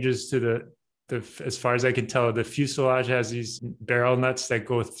some changes to the, as far as I can tell, the fuselage has these barrel nuts that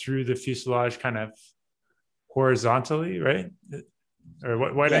go through the fuselage kind of horizontally, right?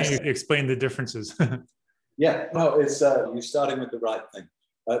 Or why don't you explain the differences? Yeah, no, it's you're starting with the right thing.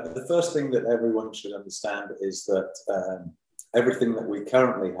 The first thing that everyone should understand is that everything that we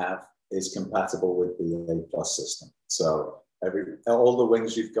currently have is compatible with the A plus system. So all the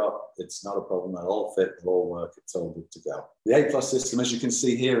wings you've got, it's not a problem. They'll all fit, they'll all work, it's all good to go. The A plus system, as you can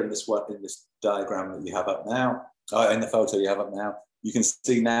see here in this diagram that you have up now, in the photo you have up now, you can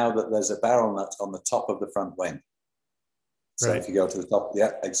see now that there's a barrel nut on the top of the front wing. So if you go to the top,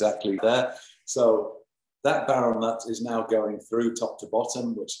 yeah, exactly there. So that barrel nut is now going through top to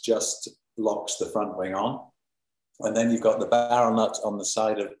bottom, which just locks the front wing on. And then you've got the barrel nut on the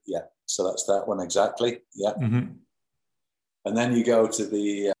side of, so that's that one exactly, And then you go to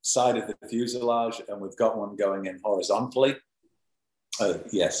the side of the fuselage, and we've got one going in horizontally.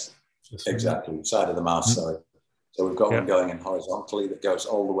 Yes, exactly, side of the mast, sorry. So we've got one going in horizontally that goes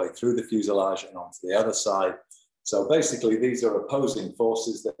all the way through the fuselage and onto the other side. So basically, these are opposing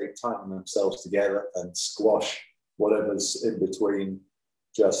forces that they tighten themselves together and squash whatever's in between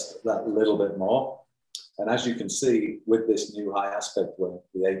just that little bit more. And as you can see, with this new high aspect wing,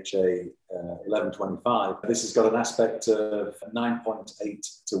 the HA 1125, this has got an aspect of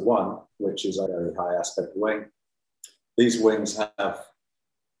 9.8 to 1, which is a very high aspect wing. These wings have,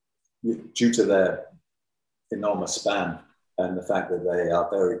 due to their enormous span and the fact that they are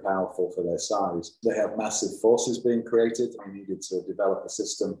very powerful for their size, they have massive forces being created. We needed to develop a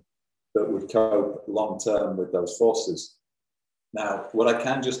system that would cope long term with those forces. Now, what I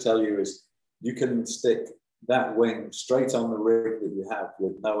can just tell you is you can stick that wing straight on the rig that you have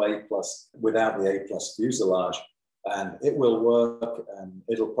with no A plus, without the A plus fuselage, and it will work and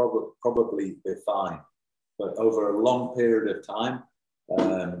it'll probably be fine. But over a long period of time,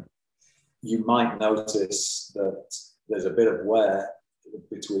 you might notice that there's a bit of wear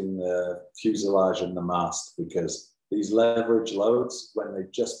between the fuselage and the mast, because these leverage loads, when they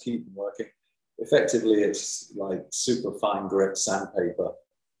just keep working, effectively it's like super fine grit sandpaper.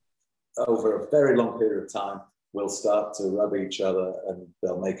 Over a very long period of time, will start to rub each other and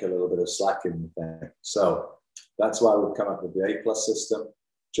they'll make a little bit of slack in the thing. So that's why we've come up with the A plus system,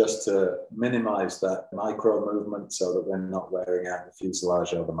 just to minimize that micro movement so that we're not wearing out the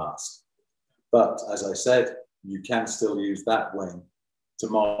fuselage or the mast. But as I said, you can still use that wing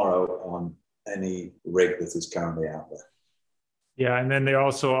tomorrow on any rig that is currently out there. Yeah, and then they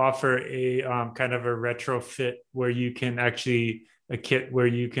also offer a kind of a retrofit where you can actually, a kit where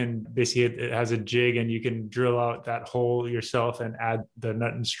you can basically, it has a jig and you can drill out that hole yourself and add the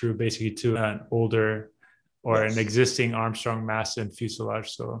nut and screw basically to an older or an existing Armstrong mast and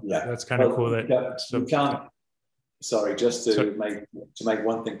fuselage. So that's kind of cool. You can't. Sorry, just to make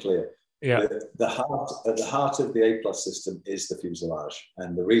one thing clear. Yeah. The heart of the A plus system is the fuselage,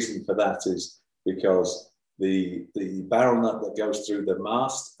 and the reason for that is because the barrel nut that goes through the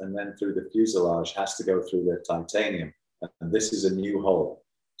mast and then through the fuselage has to go through the titanium, and this is a new hole,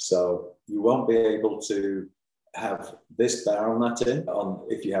 so you won't be able to have this barrel nut in on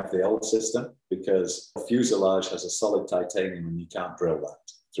if you have the old system, because the fuselage has a solid titanium and you can't drill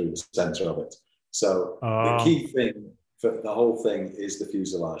that through the center of it. So the key thing for the whole thing is the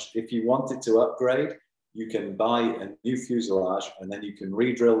fuselage. If you wanted to upgrade, you can buy a new fuselage and then you can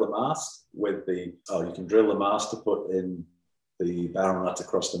re-drill the mast with you can drill the mast to put in the barrel nut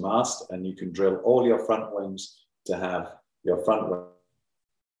across the mast, and you can drill all your front wings to have your front wing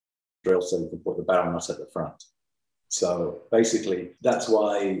drill so you can put the barrel nut at the front. So basically, that's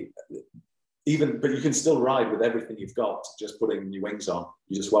why but you can still ride with everything you've got, just putting new wings on.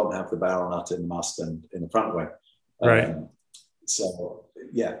 You just won't have the barrel nut in the mast and in the front wing. Right. So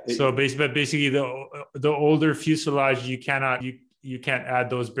yeah. So basically, the older fuselage, you can't add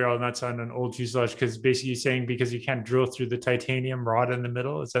those barrel nuts on an old fuselage, because basically you're saying because you can't drill through the titanium rod in the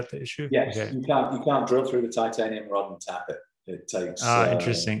middle. Is that the issue? Yes, okay. You can't drill through the titanium rod and tap it. It takes.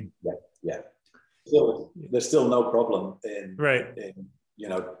 Interesting. Yeah. There's still no problem in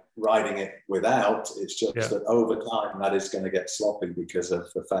riding it without. It's just that over time that is going to get sloppy because of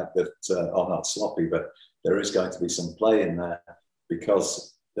the fact that, or not sloppy, but there is going to be some play in there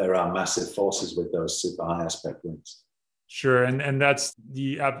because there are massive forces with those super high aspect wings. Sure, and that's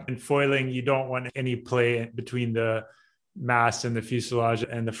in foiling. You don't want any play between the mast and the fuselage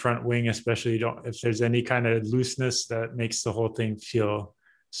and the front wing, especially. If there's any kind of looseness, that makes the whole thing feel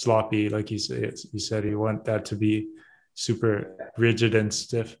sloppy. Like you said, you want that to be super rigid and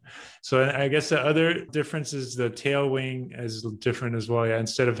stiff. So I guess the other difference is the tail wing is different as well. Yeah,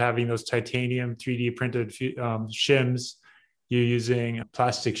 instead of having those titanium 3D printed shims, you're using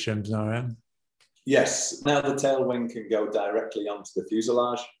plastic shims now, right? Yes. Now the tail wing can go directly onto the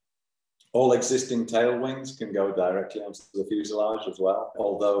fuselage. All existing tail wings can go directly onto the fuselage as well,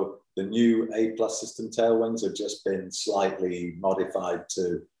 although the new A+ system tail wings have just been slightly modified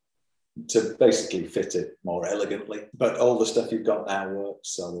to basically fit it more elegantly. But all the stuff you've got now works,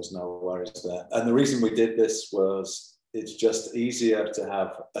 so there's no worries there. And the reason we did this was it's just easier to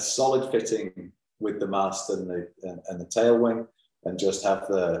have a solid fitting with the mast and the tail wing, and just have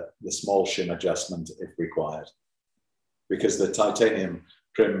the small shim adjustment if required. Because the titanium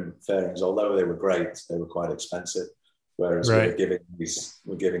trim fairings, although they were great, they were quite expensive. Whereas we're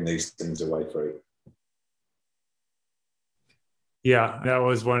giving these things away free. Yeah, that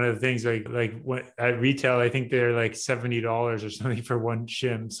was one of the things. Like at retail, I think they're like $70 or something for one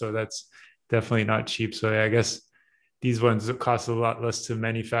shim. So that's definitely not cheap. So I guess these ones cost a lot less to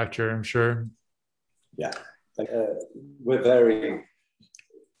manufacture, I'm sure. Yeah, we're very.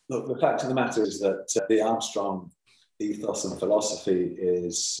 Look, the fact of the matter is that the Armstrong ethos and philosophy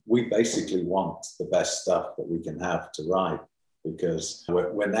is we basically want the best stuff that we can have to ride, because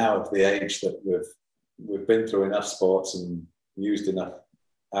we're now of the age that we've been through enough sports and used enough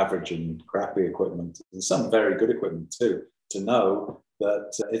average and crappy equipment, and some very good equipment too, to know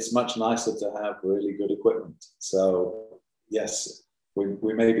that it's much nicer to have really good equipment. So yes,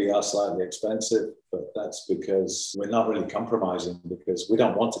 we maybe are slightly expensive, but that's because we're not really compromising, because we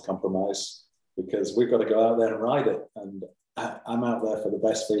don't want to compromise, because we've got to go out there and ride it. And I'm out there for the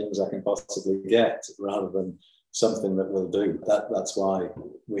best feelings I can possibly get, rather than something that will do. That's why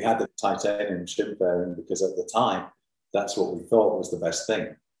we had the titanium shim fairing, because at the time, that's what we thought was the best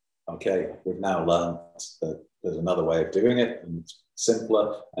thing. Okay, we've now learned that there's another way of doing it, and it's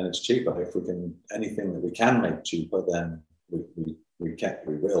simpler and it's cheaper. If we can, anything that we can make cheaper, then we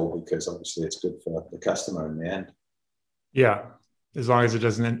will, because obviously it's good for the customer in the end. Yeah, as long as it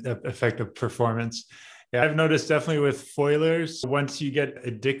doesn't affect the performance. Yeah, I've noticed definitely with foilers, once you get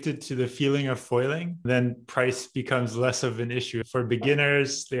addicted to the feeling of foiling, then price becomes less of an issue. For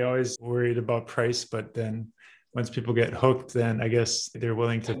beginners, they always worried about price, but then once people get hooked, then I guess they're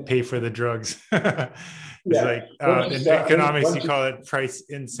willing to pay for the drugs. It's like in economics, you call it price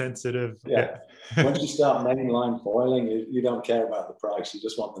insensitive. Yeah. Once you start mainline foiling, you don't care about the price. You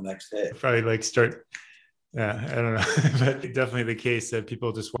just want the next hit. Probably like start. Yeah, I don't know, but definitely the case that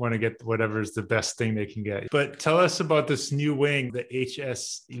people just want to get whatever's the best thing they can get. But tell us about this new wing, the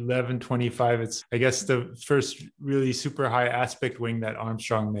HS 1125. It's, I guess, the first really super high aspect wing that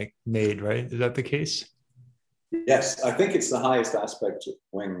Armstrong made, right? Is that the case? Yes, I think it's the highest aspect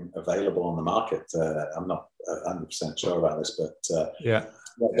wing available on the market. I'm not 100% sure about this, but yeah.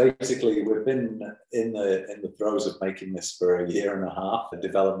 Basically, we've been in the throes of making this for a year and a half. The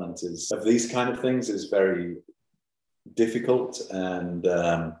development of these kind of things is very difficult and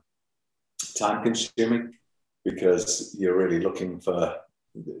time-consuming, because you're really looking for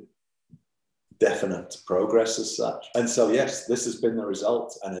definite progress as such. And so, yes, this has been the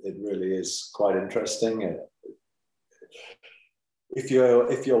result, and it really is quite interesting. If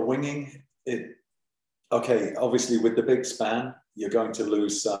you're winging it, okay, obviously with the big span, you're going to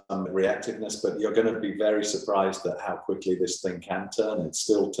lose some reactiveness, but you're going to be very surprised at how quickly this thing can turn. It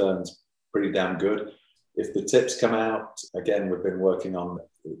still turns pretty damn good. If the tips come out, again, we've been working on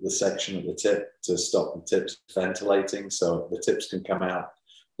the section of the tip to stop the tips ventilating, so the tips can come out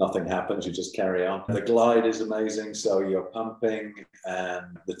nothing happens, you just carry on. The glide is amazing. So you're pumping,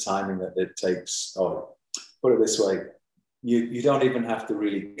 and the timing that it takes, or put it this way, you don't even have to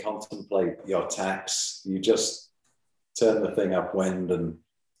really contemplate your tacks. You just turn the thing upwind and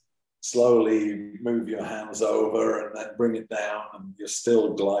slowly move your hands over and then bring it down, and you're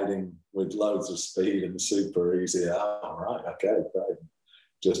still gliding with loads of speed and super easy. Oh, right, okay, great.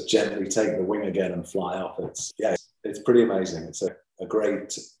 Just gently take the wing again and fly off. It's pretty amazing. It's a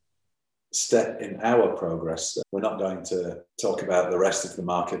great step in our progress. We're not going to talk about the rest of the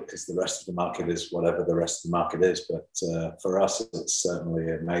market, because the rest of the market is whatever the rest of the market is. But for us, it's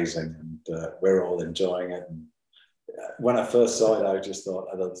certainly amazing, and we're all enjoying it. And when I first saw it, I just thought,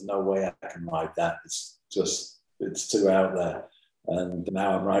 oh, there's no way I can ride that. It's too out there. And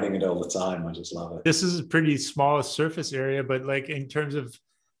now I'm riding it all the time. I just love it. This is a pretty small surface area, but like in terms of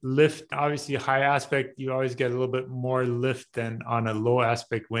lift, obviously high aspect, you always get a little bit more lift than on a low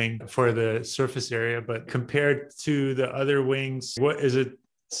aspect wing for the surface area. But compared to the other wings, what is it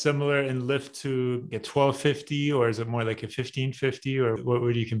similar in lift to a 1250, or is it more like a 1550, or what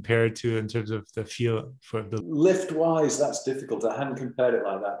would you compare it to in terms of the feel for the lift wise? That's difficult. I haven't compared it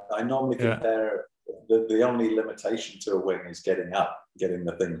like that. I normally compare the only limitation to a wing is getting up, getting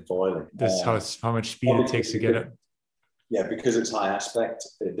the thing foiling. This how much speed it takes to get up. Yeah, because it's high aspect,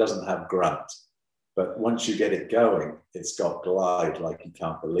 it doesn't have grunt. But once you get it going, it's got glide like you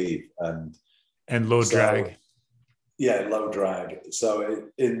can't believe. And low drag. Yeah, low drag. So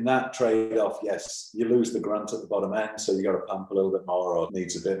in that trade-off, yes, you lose the grunt at the bottom end, so you got to pump a little bit more, or it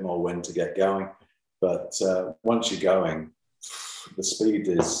needs a bit more wind to get going. But once you're going, the speed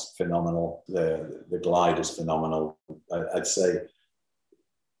is phenomenal. The glide is phenomenal. I'd say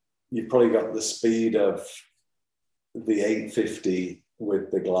you've probably got the speed of the 850 with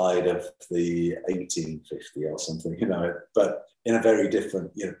the glide of the 1850 or something, but in a very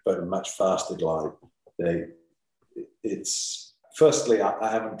different, but a much faster glide. It's firstly,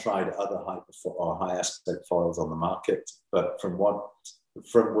 I haven't tried other high aspect foils on the market, but from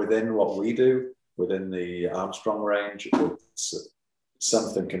within what we do within the Armstrong range, it's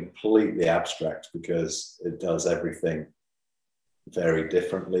something completely abstract, because it does everything very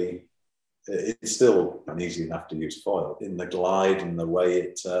differently. It's still an easy enough to use foil. In the glide and the way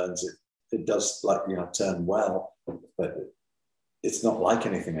it turns, it does turn well, but it's not like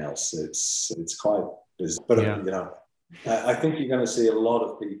anything else. It's quite bizarre. But I think you're going to see a lot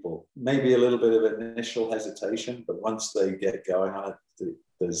of people, maybe a little bit of initial hesitation, but once they get going on it,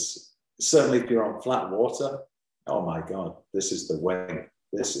 there's certainly, if you're on flat water, oh my God, this is the wing.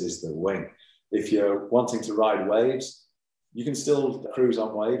 This is the wing. If you're wanting to ride waves, you can still cruise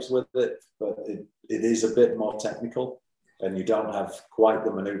on waves with it, but it is a bit more technical, and you don't have quite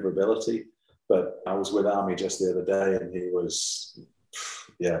the maneuverability. But I was with Army just the other day, and he was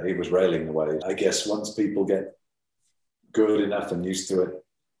railing the waves. I guess once people get good enough and used to it,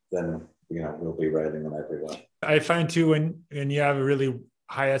 then we'll be railing them everywhere. I find too, when you have a really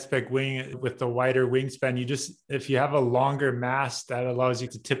high aspect wing with the wider wingspan, if you have a longer mast, that allows you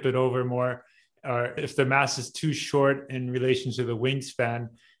to tip it over more. Or if the mast is too short in relation to the wingspan,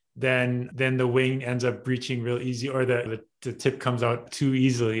 then the wing ends up breaching real easy, or the tip comes out too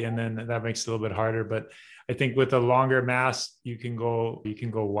easily, and then that makes it a little bit harder. But I think with a longer mast, you can go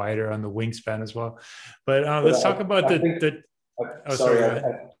wider on the wingspan as well. But let's talk about just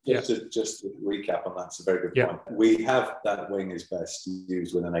to recap on that, it's a very good point. We have that wing is best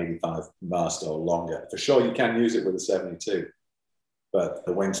used with an 85 mast or longer. For sure, you can use it with a 72. But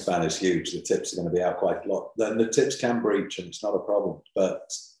the wingspan is huge. The tips are going to be out quite a lot. Then the tips can breach, and it's not a problem. But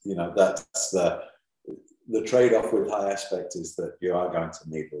that's the trade-off with high aspect, is that you are going to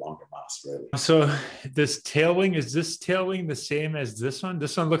need a longer mast, really. So this tail wing, is this tail wing the same as this one?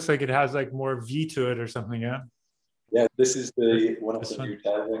 This one looks like it has like more V to it or something, yeah? Yeah, this is one of the new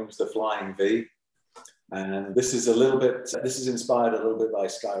tail wings, the Flying V. And this is inspired a little bit by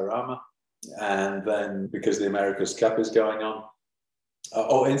Skyrama. And then because the America's Cup is going on,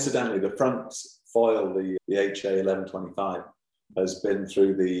 incidentally, the front foil, the HA 1125, has been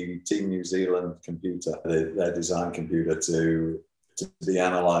through the Team New Zealand computer, their design computer, to be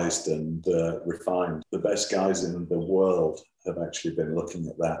analysed and refined. The best guys in the world have actually been looking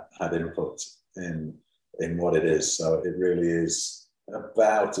at that, had input in what it is. So it really is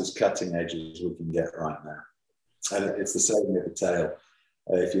about as cutting edge as we can get right now. And it's the same with the tail.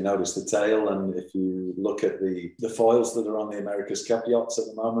 If you notice the tail, and if you look at the foils that are on the America's Cup yachts at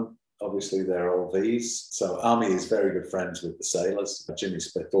the moment, obviously they're all V's. So Army is very good friends with the sailors. Jimmy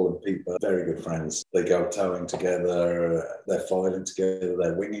Spittle and Pete are very good friends. They go towing together, they're foiling together,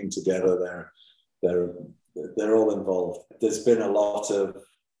 they're winging together, they're all involved. There's been a lot of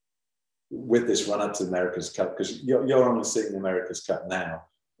with this run up to America's Cup, because you're only seeing the America's Cup now,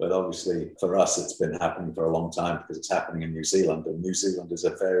 but obviously for us it's been happening for a long time because it's happening in New Zealand, and New Zealand is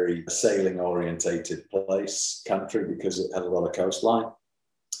a very sailing orientated country, because it has a lot of coastline,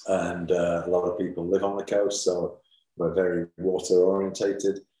 and a lot of people live on the coast, so we're very water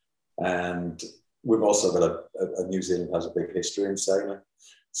orientated. And we've also got New Zealand has a big history in sailing,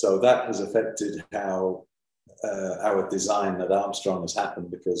 so that has affected how our design at Armstrong has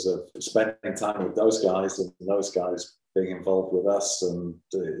happened, because of spending time with those guys and those guys being involved with us, and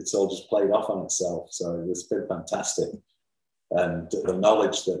it's all just played off on itself. So it's been fantastic, and the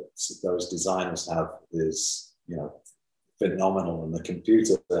knowledge that those designers have is, you know, phenomenal, and the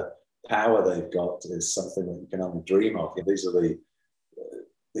computer power they've got is something that you can only dream of.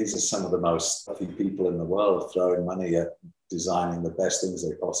 These are some of the most lucky people in the world, throwing money at designing the best things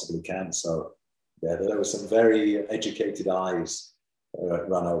they possibly can. So yeah, there were some very educated eyes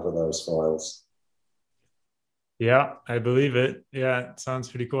run over those foils. Yeah, I believe it. Yeah, it sounds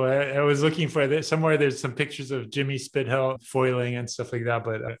pretty cool. I was looking for this somewhere. There's some pictures of Jimmy Spithill foiling and stuff like that,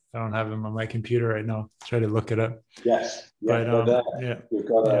 but I don't have them on my computer right now. Try to look it up. Yes, yeah, but yeah, we've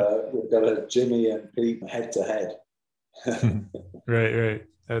got a Jimmy and Pete head to head. Right.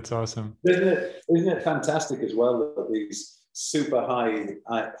 That's awesome. Isn't it fantastic as well that these super high-end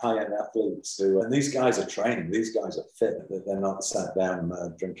athletes and these guys are training, these guys are fit, they're not sat down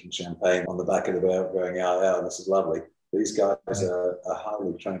drinking champagne on the back of the boat going, yeah, this is lovely. These guys are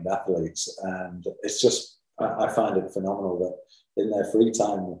highly trained athletes, and it's just, I find it phenomenal that in their free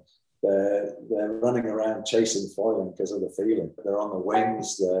time they're running around chasing foiling because of the feeling. They're on the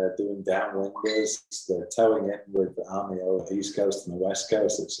wings, they're doing downwinders, they're towing in with the Army over the East Coast and the West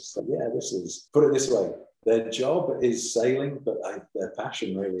Coast. It's just like, yeah, put it this way, their job is sailing, but their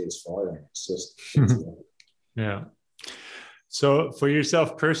passion really is foiling. It's just, yeah. So for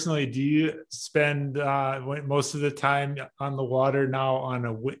yourself personally, do you spend most of the time on the water now on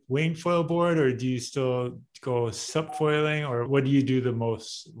a wing foil board, or do you still go subfoiling, or what do you do the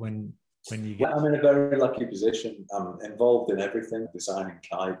most when you get? I'm in a very lucky position. I'm involved in everything, designing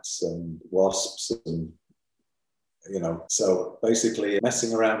kites and wasps, and so basically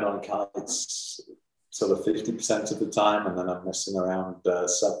messing around on kites sort of 50% of the time, and then I'm messing around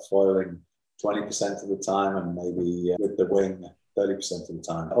subfoiling 20% of the time, and maybe with the wing 30% of the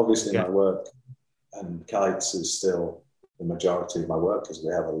time. Obviously, my work and kites is still the majority of my work, because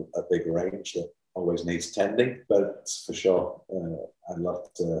we have a big range that always needs tending. But for sure, I'd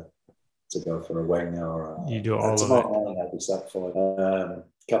love to go for a wing, or you do all of it. Tomorrow morning I'll be sat for a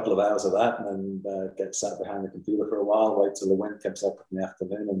couple of hours of that, and then get sat behind the computer for a while, wait till the wind comes up in the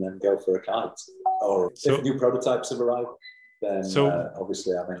afternoon, and then go for a kite. Or if new prototypes have arrived, then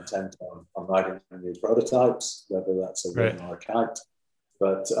obviously I'm intent on writing new prototypes, whether that's a wing or a kite.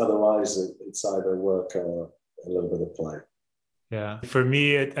 But otherwise, it's either work or a little bit of play. Yeah. For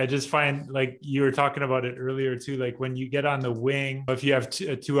me, I just find, like you were talking about it earlier too, like when you get on the wing, if you have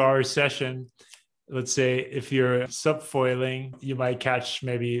a 2-hour session, let's say if you're subfoiling, you might catch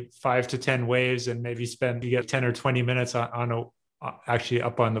maybe 5 to 10 waves, and maybe you get 10 or 20 minutes actually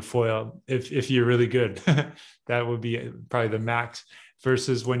up on the foil. If you're really good, that would be probably the max.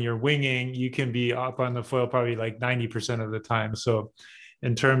 Versus when you're winging, you can be up on the foil probably like 90% of the time. So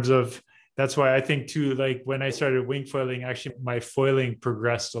in terms of, that's why I think too, like when I started wing foiling, actually my foiling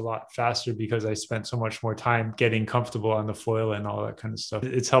progressed a lot faster, because I spent so much more time getting comfortable on the foil and all that kind of stuff.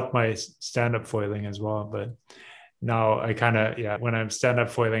 It's helped my stand-up foiling as well. But now I kind of, when I'm stand-up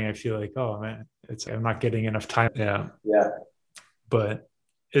foiling, I feel like, oh man, I'm not getting enough time. Yeah. But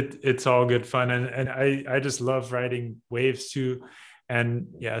it's all good fun. And I just love riding waves too. And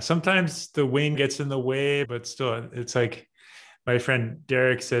sometimes the wing gets in the way, but still it's like, my friend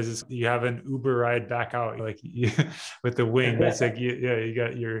Derek says, you have an Uber ride back out, like with the wing. It's like, you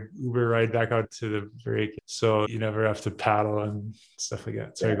got your Uber ride back out to the break. So you never have to paddle and stuff like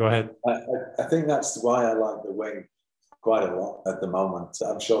that. Sorry, go ahead. I think that's why I like the wing quite a lot at the moment.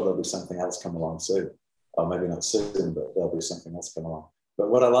 I'm sure there'll be something else come along soon. Or maybe not soon, but there'll be something else come along. But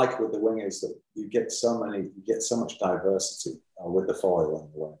what I like with the wing is that you get so much diversity with the foil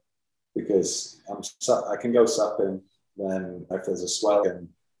and the wing, because I can go supping. Then if there's a swell, I can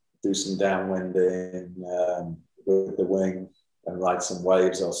do some downwinding with the wing and ride some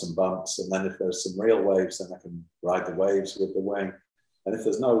waves or some bumps. And then if there's some real waves, then I can ride the waves with the wing. And if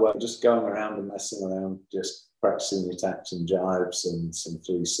there's no wave, just going around and messing around, just practicing your taps and jibes and some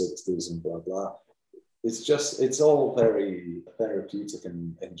 360s and blah, blah. It's all very therapeutic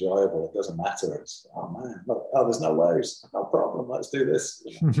and enjoyable. It doesn't matter. It's, oh man, look, there's no waves. No problem. Let's do this.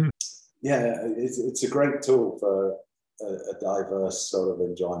 It's a great tool for a diverse sort of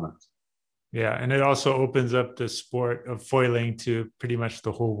enjoyment. Yeah, and it also opens up the sport of foiling to pretty much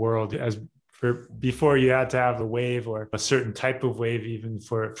the whole world. As for before, you had to have a wave or a certain type of wave even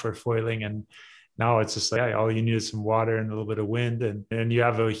for foiling, and now it's just like, yeah, all you need is some water and a little bit of wind, and you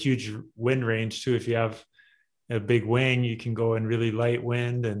have a huge wind range too. If you have a big wing, you can go in really light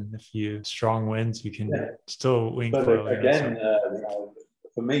wind, and if you strong winds, you can still wing But foil. again,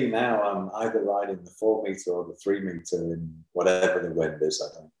 for me now, I'm either riding the 4 meter or the 3 meter in whatever the wind is. I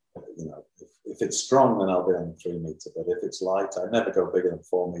don't, if it's strong, then I'll be on the 3 meter. But if it's light, I never go bigger than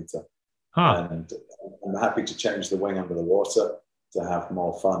 4 meter. Huh. And I'm happy to change the wing under the water to have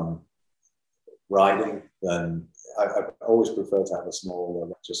more fun riding. Then I always prefer to have a smaller,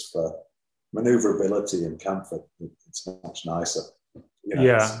 just for maneuverability and comfort. It's much nicer.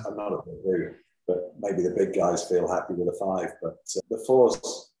 I'm not a big dude, but maybe the big guys feel happy with a 5. But the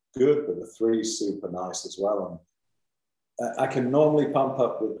 4's good, but the 3's super nice as well. And I can normally pump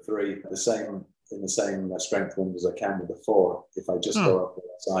up with the 3 in the same strength wind as I can with the 4 if I just go up with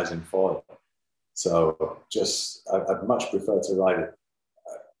size in foil. So I'd much prefer to ride it.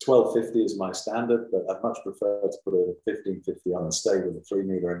 1250 is my standard, but I'd much prefer to put a 1550 on and stay with a 3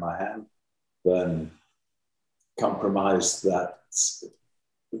 meter in my hand than compromise that.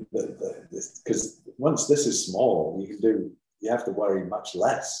 Because once this is small, you have to worry much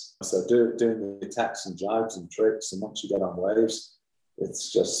less. So doing the tacks and jives and tricks, and once you get on waves,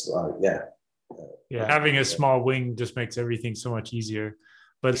 it's just like, having a small wing just makes everything so much easier.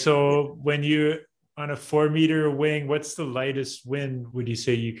 But so when you on a 4 meter wing, what's the lightest wind would you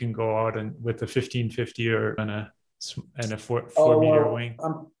say you can go out and with a 1550 or on a 4 meter wing?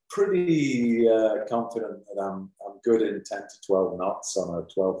 I'm pretty confident that I'm good in 10 to 12 knots on a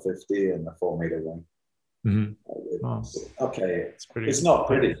 1250 and a 4 meter wing. Okay, it's not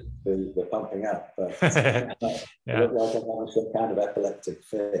pretty, the pumping up, but I look like I'm having some kind of epileptic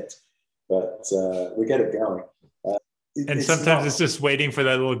fit, but we get it going. And sometimes it's just waiting for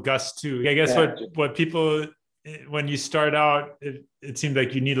that little gust too. I guess what people, when you start out, it seems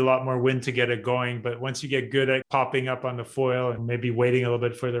like you need a lot more wind to get it going. But once you get good at popping up on the foil and maybe waiting a little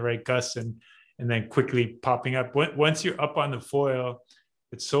bit for the right gust and then quickly popping up, once you're up on the foil,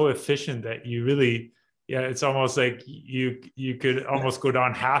 it's so efficient that you really, it's almost like you could almost go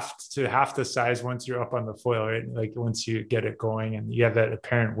down half the size once you're up on the foil, right? Like once you get it going and you have that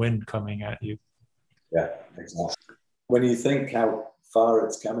apparent wind coming at you. Yeah, exactly. When you think how far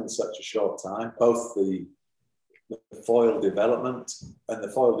it's come in such a short time, both the foil development, and the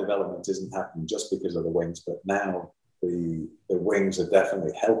foil development isn't happening just because of the wings, but now the wings are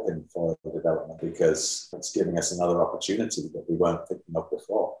definitely helping foil development because it's giving us another opportunity that we weren't thinking of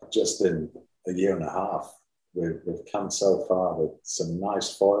before. Just in a year and a half, we've come so far with some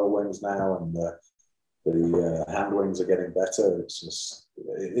nice foil wings now, and the hand wings are getting better.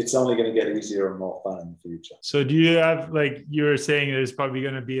 It's only going to get easier and more fun in the future. So do you have, like you were saying, there's probably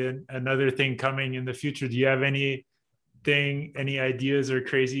going to be another thing coming in the future. Do you have any ideas or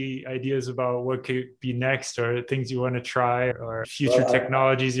crazy ideas about what could be next, or things you want to try, or future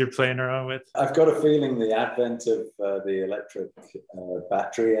technologies you're playing around with? I've got a feeling the advent of the electric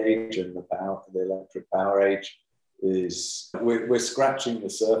battery age and the electric power age is we're scratching the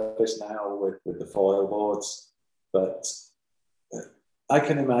surface now with the foil boards, but I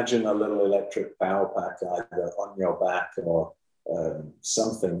can imagine a little electric power pack either on your back or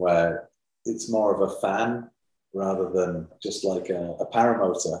something where it's more of a fan rather than just like a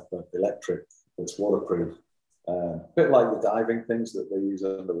paramotor, but electric, that's waterproof. A bit like the diving things that they use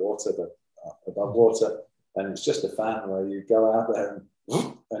underwater, but above water. And it's just a fan where you go out there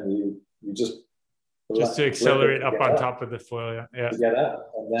and you just to accelerate up on top of the foil, to get out.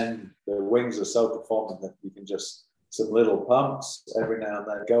 And then the wings are so performant that you can just some little pumps every now and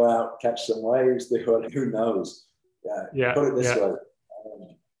then, go out, catch some waves, who knows? Put it this way,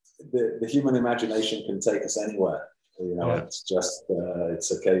 the human imagination can take us anywhere. It's just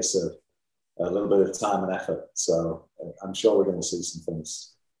it's a case of a little bit of time and effort. So I'm sure we're going to see some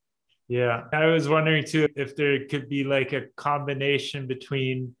things. Yeah, I was wondering too if there could be like a combination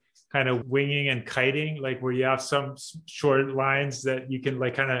between kind of winging and kiting, like where you have some short lines that you can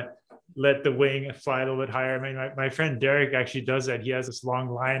like kind of let the wing fly a little bit higher. I mean, my friend Derek actually does that. He has this long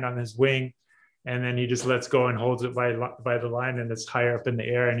line on his wing, and then he just lets go and holds it by the line, and it's higher up in the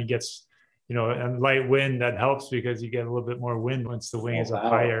air, and he gets, a light wind that helps because you get a little bit more wind once the wing is up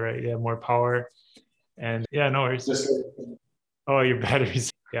higher, right? Yeah, more power. And no worries. Oh, your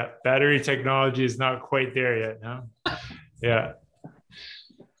batteries. Yeah, battery technology is not quite there yet, no? Yeah.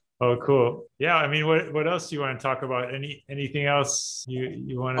 Oh, cool. Yeah, I mean, what else do you want to talk about? Anything else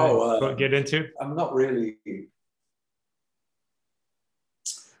you want to get into? I'm not really.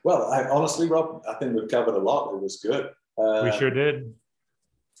 Well, honestly, Rob, I think we've covered a lot. It was good. We sure did.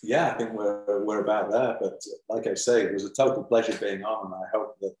 Yeah, I think we're about there. But like I say, it was a total pleasure being on, and I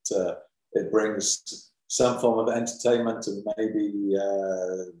hope that it brings some form of entertainment and maybe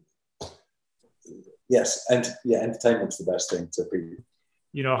entertainment's the best thing to people.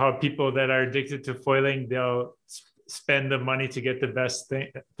 You know how people that are addicted to foiling, they'll spend the money to get the best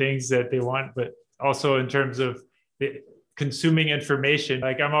things that they want, but also in terms of consuming information,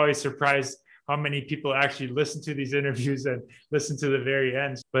 like I'm always surprised how many people actually listen to these interviews and listen to the very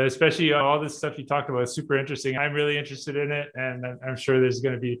end. But especially all this stuff you talked about is super interesting. I'm really interested in it, and I'm sure there's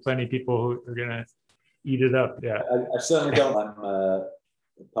going to be plenty of people who are going to eat it up. Yeah, I certainly don't.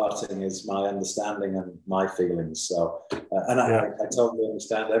 Parting is my understanding and my feelings. So, I totally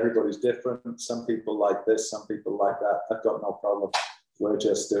understand everybody's different. Some people like this, some people like that. I've got no problem. We're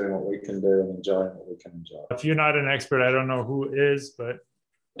just doing what we can do and enjoying what we can enjoy. If you're not an expert, I don't know who is, but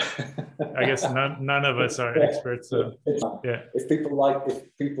I guess none of us are experts. So yeah, if people like the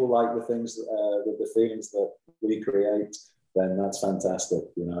things with the feelings that we create, then that's fantastic.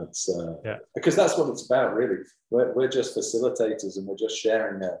 You know, it's because that's what it's about, really. We're just facilitators, and we're just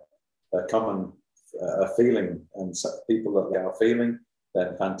sharing a common feeling. And people that are feeling,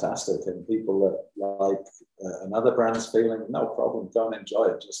 then fantastic. And people that like another brand's feeling, no problem. Don't enjoy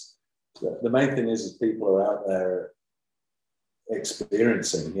it. Just the main thing is people are out there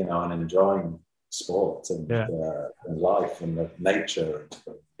experiencing, you know, and enjoying sport and life and the nature.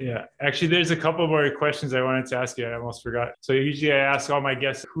 Yeah, actually, there's a couple more questions I wanted to ask you. I almost forgot. So usually I ask all my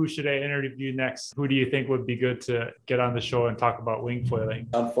guests, who should I interview next? Who do you think would be good to get on the show and talk about wing foiling?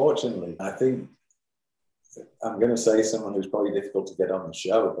 Unfortunately, I think I'm going to say someone who's probably difficult to get on the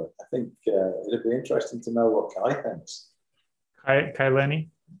show, but I think it'd be interesting to know what Kai thinks. Kai Lenny?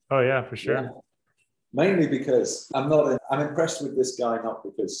 Oh yeah, for sure. Yeah. Mainly because I'm impressed with this guy, not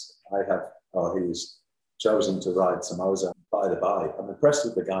because he's chosen to ride Samosa. By the by, I'm impressed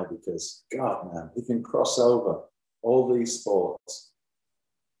with the guy because, God, man, he can cross over all these sports.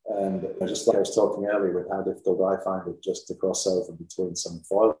 And just like I was talking earlier with how difficult I find it just to cross over between some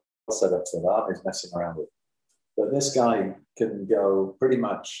foil setups that Army's messing around with. But this guy can go pretty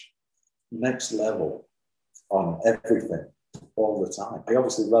much next level on everything all the time. He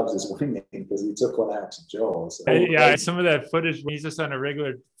obviously loves his winging because he took one out to Jaws. Yeah, some of that footage, he's just on a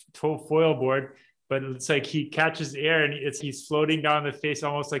regular foil board, but it's like he catches air and he's floating down the face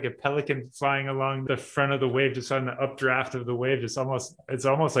almost like a pelican flying along the front of the wave, just on the updraft of the wave. It's almost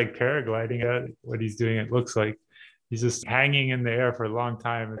like paragliding what he's doing. It looks like he's just hanging in the air for a long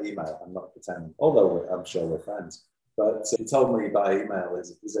time. I'm not pretending, although I'm sure we're friends. But he told me by email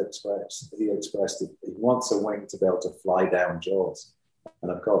he expressed he wants a wing to be able to fly down Jaws.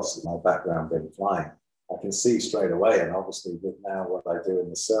 And of course, my background being flying, I can see straight away. And obviously, with now what I do in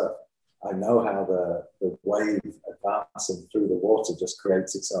the surf, I know how the wave advancing through the water just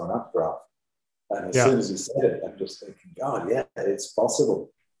creates its own updraft. And as soon as he said it, I'm just thinking, God, yeah, it's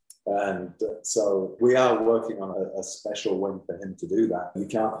possible. And so we are working on a special wing for him to do that. You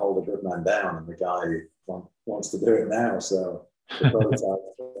can't hold a good man down, and the guy wants to do it now. So the prototype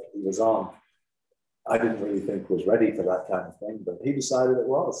he was on, I didn't really think was ready for that kind of thing, but he decided it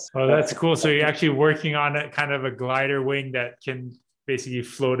was. Oh, that's cool. So you're actually working on a kind of a glider wing that can basically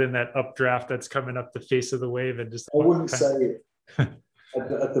float in that updraft that's coming up the face of the wave and just. I wouldn't say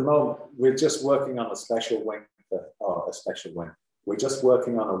at the moment we're just working on a special wing. We're just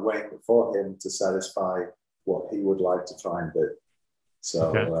working on a wing for him to satisfy what he would like to try and do.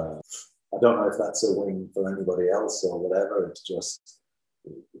 So I don't know if that's a wing for anybody else or whatever. It's just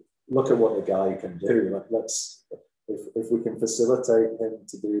look at what the guy can do. Let's if we can facilitate him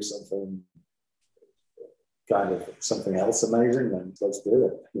to do something kind of something else amazing, then let's do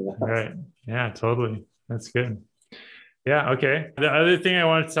it. You know? Right. Yeah, totally. That's good. Yeah. Okay. The other thing I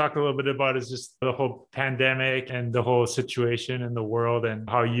wanted to talk a little bit about is just the whole pandemic and the whole situation in the world and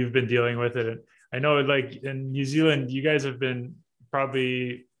how you've been dealing with it. And I know, like in New Zealand, you guys have been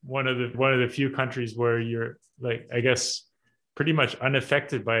probably one of the few countries where you're, like, I guess, pretty much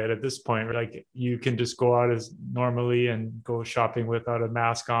unaffected by it at this point. Like you can just go out as normally and go shopping without a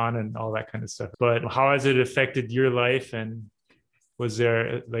mask on and all that kind of stuff. But how has it affected your life? And is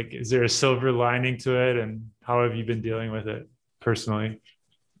there a silver lining to it? And how have you been dealing with it personally?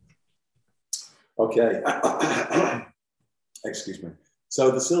 Okay. Excuse me. So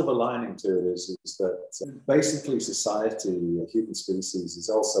the silver lining to it is that basically society, human species, is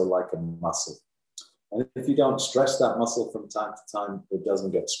also like a muscle. And if you don't stress that muscle from time to time, it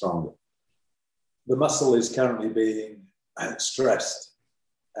doesn't get stronger. The muscle is currently being stressed,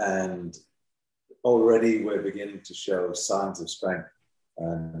 and already we're beginning to show signs of strength.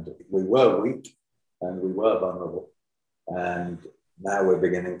 And we were weak and we were vulnerable. And now we're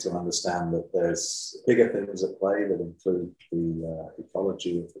beginning to understand that there's bigger things at play that include the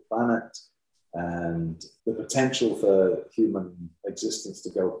ecology of the planet and the potential for human existence to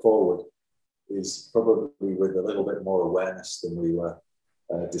go forward is probably with a little bit more awareness than we were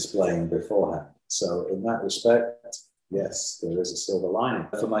displaying beforehand. So in that respect, yes, there is a silver lining.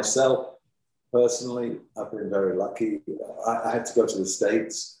 For myself, personally, I've been very lucky. I had to go to the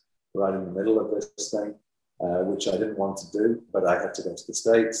States right in the middle of this thing, which I didn't want to do, but I had to go to the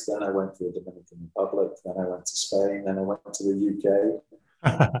States. Then I went to the Dominican Republic. Then I went to Spain. Then I went to the UK.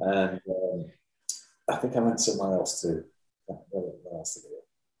 And I think I went somewhere else too. Where else did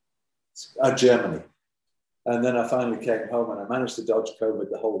I go? Germany. And then I finally came home and I managed to dodge COVID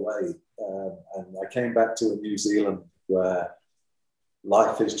the whole way. And I came back to New Zealand where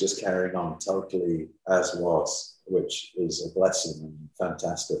life is just carrying on totally as was, which is a blessing and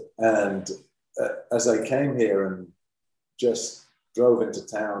fantastic. And as I came here and just drove into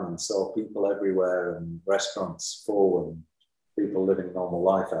town and saw people everywhere and restaurants full and people living normal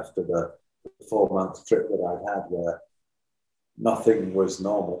life after the 4-month trip that I'd had where nothing was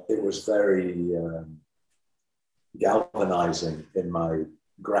normal, it was very galvanizing in my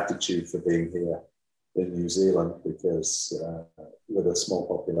gratitude for being here in New Zealand because with a small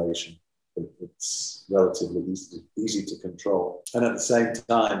population, it's relatively easy to control. And at the same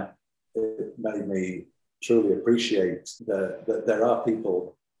time, it made me truly appreciate that there are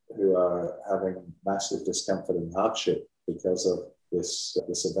people who are having massive discomfort and hardship because of this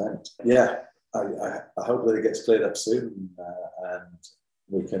event. Yeah, I hope that it gets cleared up soon and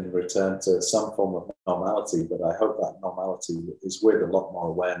we can return to some form of normality, but I hope that normality is with a lot more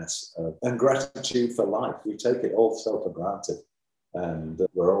awareness and gratitude for life. We take it all so for granted and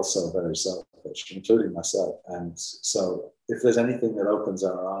we're all so very selfish, including myself. And so if there's anything that opens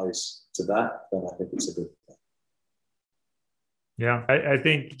our eyes to that, then I think it's a good thing. Yeah, I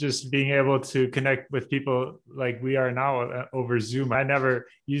think just being able to connect with people like we are now over Zoom. I never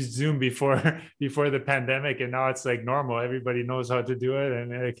used Zoom before the pandemic, and now it's like normal. Everybody knows how to do it,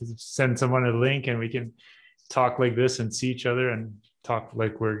 and I can send someone a link, and we can talk like this and see each other and talk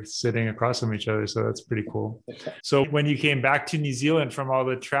like we're sitting across from each other. So that's pretty cool. So when you came back to New Zealand from all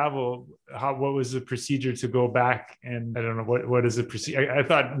the travel, what was the procedure to go back? And I don't know, what is the procedure? I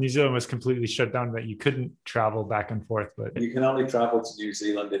thought New Zealand was completely shut down, that you couldn't travel back and forth. But you can only travel to New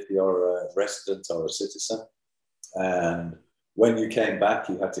Zealand if you're a resident or a citizen. And when you came back,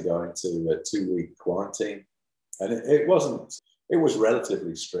 you had to go into a 2-week quarantine. And it was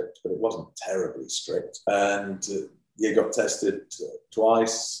relatively strict, but it wasn't terribly strict. And you got tested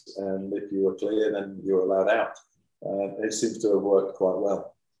twice, and if you were clear, then you were allowed out. It seems to have worked quite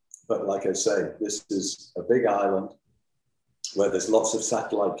well. But like I say, this is a big island where there's lots of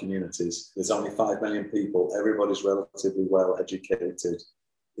satellite communities. There's only 5 million people. Everybody's relatively well educated.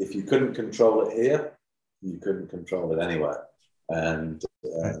 If you couldn't control it here, you couldn't control it anywhere. And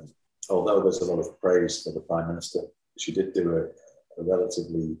although there's a lot of praise for the Prime Minister, she did do a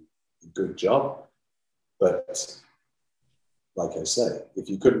relatively good job. But like I say, if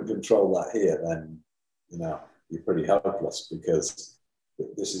you couldn't control that here, then, you're pretty helpless because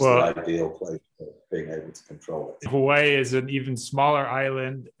this is the ideal place for being able to control it. Hawaii is an even smaller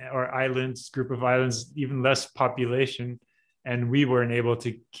island group of islands, even less population. And we weren't able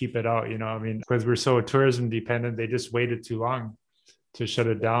to keep it out, because we're so tourism dependent, they just waited too long to shut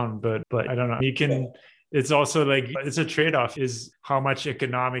it down. But I don't know, it's also like, it's a trade-off, is how much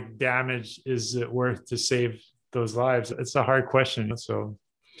economic damage is it worth to save those lives? It's a hard question. So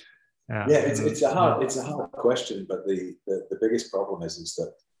it's a hard question, but the biggest problem is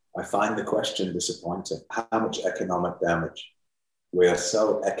that I find the question disappointing. How much economic damage? We are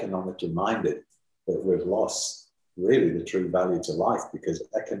so economically minded that we've lost really the true value to life, because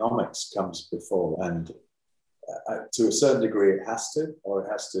economics comes before, and to a certain degree it has to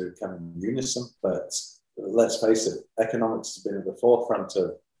come in unison. But let's face it, economics has been at the forefront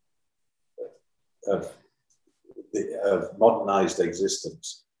of modernized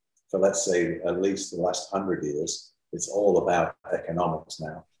existence for, let's say, at least the last 100 years. It's all about economics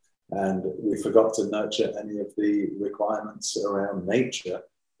now. And we forgot to nurture any of the requirements around nature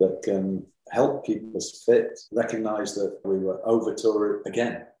that can help keep us fit. Recognize that we were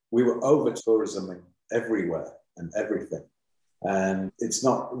over-tourisming everywhere and everything. And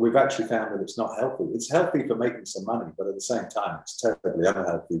we've actually found that it's not healthy. It's healthy for making some money, but at the same time, it's terribly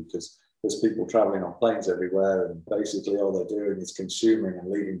unhealthy because there's people traveling on planes everywhere, and basically all they're doing is consuming and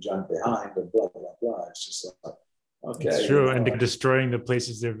leaving junk behind and blah, blah, blah. It's just like, okay. It's true. And destroying the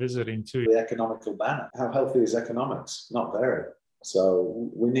places they're visiting too. The economical banner. How healthy is economics? Not very. So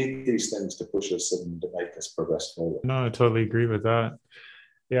we need these things to push us and to make us progress forward. No, I totally agree with that.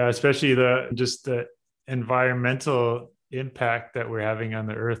 Yeah, especially the environmental impact that we're having on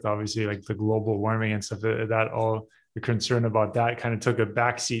the earth, obviously, like the global warming and stuff, that all the concern about that kind of took a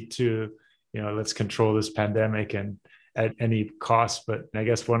backseat to, let's control this pandemic and at any cost. But I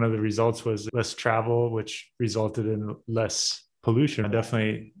guess one of the results was less travel, which resulted in less pollution.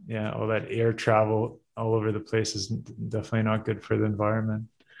 Definitely, yeah, all that air travel all over the place is definitely not good for the environment.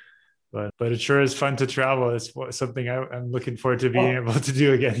 But it sure is fun to travel. It's something I'm looking forward to being able to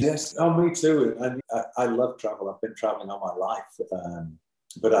do again. Yes, me too. And I love travel. I've been traveling all my life,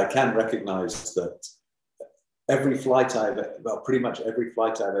 but I can recognize that pretty much every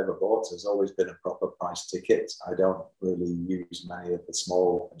flight I've ever bought has always been a proper price ticket. I don't really use many of the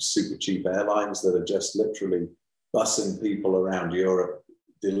small, super cheap airlines that are just literally bussing people around Europe,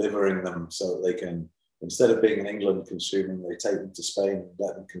 delivering them so that they can, instead of being in England consuming, they take them to Spain and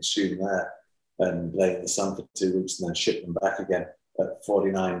let them consume there and lay in the sun for 2 weeks and then ship them back again at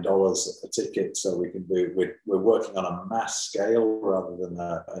 $49 a ticket. So we're working on a mass scale rather than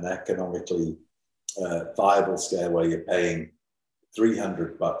an economically viable scale where you're paying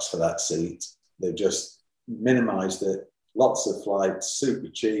 $300 for that seat. They've just minimized it. Lots of flights, super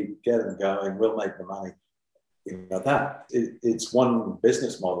cheap, get them going, we'll make the money. It's one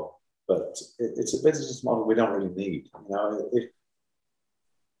business model, but it's a business model we don't really need.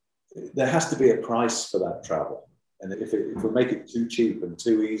 There has to be a price for that travel. And if we make it too cheap and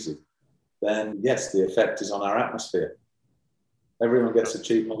too easy, then yes, the effect is on our atmosphere. Everyone gets a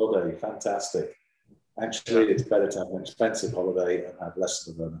cheap holiday, fantastic. Actually, it's better to have an expensive holiday and have less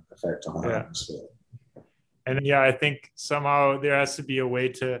of an effect on our atmosphere. And I think somehow there has to be a way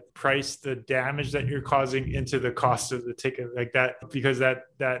to price the damage that you're causing into the cost of the ticket like that, because that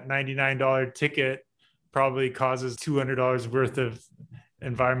 $99 ticket probably causes $200 worth of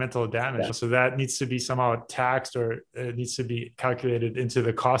environmental damage. Yeah. So that needs to be somehow taxed, or it needs to be calculated into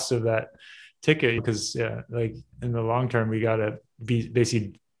the cost of that ticket, because like in the long term, we got to be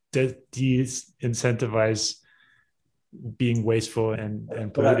basically de-incentivize being wasteful and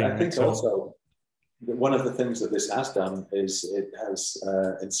polluting. But I think also one of the things that this has done is it has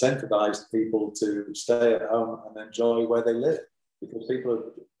incentivized people to stay at home and enjoy where they live, because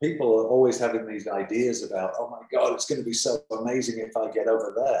people are always having these ideas about, oh my God, it's going to be so amazing if I get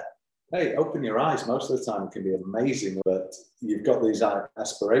over there. Hey, open your eyes. Most of the time it can be amazing, but you've got these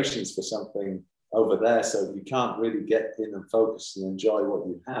aspirations for something over there, so you can't really get in and focus and enjoy what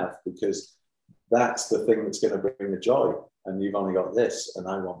you have, because that's the thing that's going to bring the joy. And you've only got this, and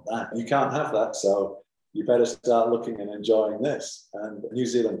I want that. You can't have that, so you better start looking and enjoying this. And New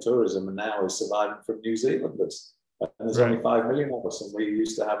Zealand tourism now is surviving from New Zealanders. And there's only 5 million of us, and we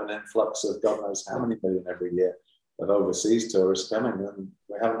used to have an influx of God knows how many million every year of overseas tourists coming, and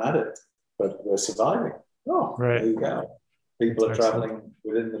we haven't had it, but we're surviving. There you go. People are traveling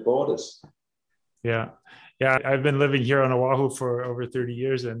within the borders. Yeah. I've been living here on Oahu for over 30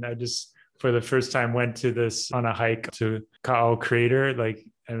 years, and I just, for the first time, went to this on a hike to Ka'au Crater. Like,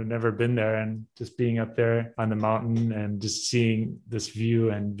 I've never been there, and just being up there on the mountain and just seeing this view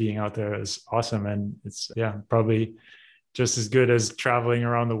and being out there is awesome. And it's probably just as good as traveling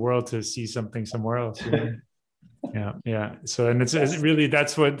around the world to see something somewhere else. Yeah. So, and it's really,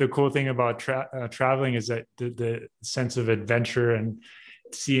 that's what the cool thing about traveling is, that the sense of adventure and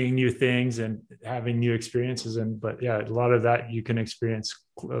seeing new things and having new experiences. But a lot of that you can experience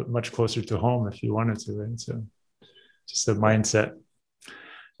much closer to home if you wanted to, right? So just the mindset.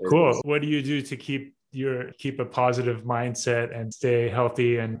 Cool. What do you do to keep a positive mindset and stay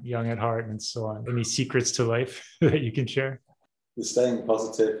healthy and young at heart and so on? Any secrets to life that you can share? The staying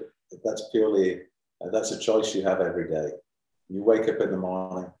positive, that's a choice you have every day. You wake up in the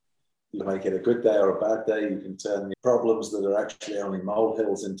morning, you make it a good day or a bad day. You can turn the problems that are actually only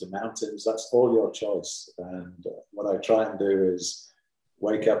molehills into mountains. That's all your choice. And what I try and do is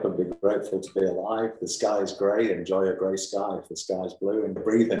wake up and be grateful to be alive. The sky is grey, enjoy a grey sky. If the sky is blue, and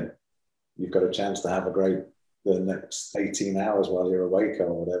breathe in, you've got a chance to have the next 18 hours while you're awake,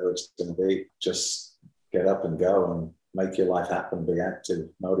 or whatever it's going to be. Just get up and go and make your life happen. Be active,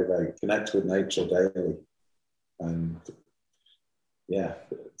 motivate, connect with nature daily. And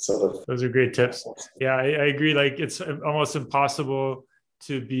those are great tips. Yeah, I agree. Like, it's almost impossible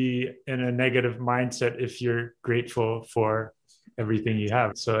to be in a negative mindset if you're grateful for everything you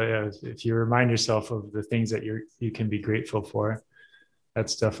have. So if you remind yourself of the things that you can be grateful for,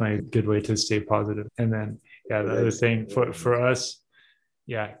 that's definitely a good way to stay positive. And then the other thing for us,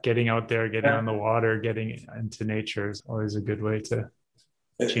 getting out there, getting on the water, getting into nature is always a good way to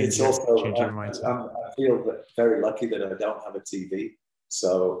change It's also, your mindset. I feel very lucky that I don't have a TV.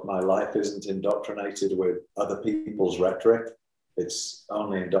 So my life isn't indoctrinated with other people's rhetoric. It's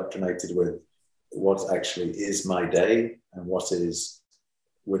only indoctrinated with what actually is my day and what is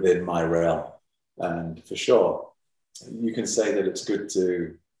within my realm. And for sure, you can say that it's good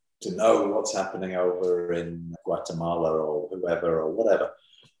to know what's happening over in Guatemala or whoever or whatever.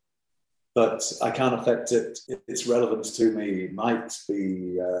 But I can't affect it. Its relevance to me might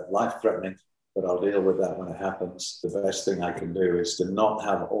be life-threatening, but I'll deal with that when it happens. The best thing I can do is to not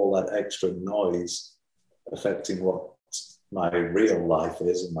have all that extra noise affecting what my real life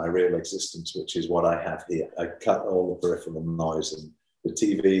is and my real existence, which is what I have here. I cut all the peripheral noise, and the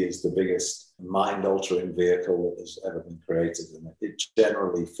TV is the biggest mind-altering vehicle that has ever been created. And it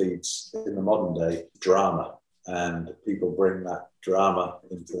generally feeds, in the modern day, drama. And people bring that drama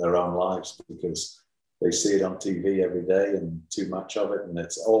into their own lives because they see it on TV every day and too much of it, and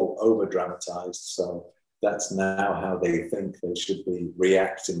it's all over-dramatized. So that's now how they think they should be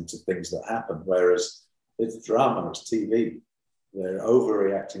reacting to things that happen, whereas it's drama, it's TV. They're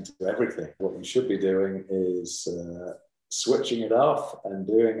overreacting to everything. What you should be doing is switching it off and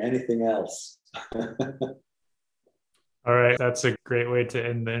doing anything else. All right. That's a great way to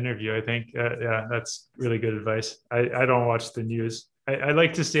end the interview, I think. Yeah, that's really good advice. I don't watch the news. I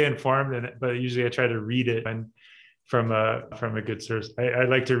like to stay informed, but usually I try to read it from a good source. I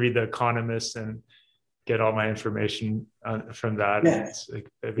like to read The Economist and get all my information from that. Yeah. It's like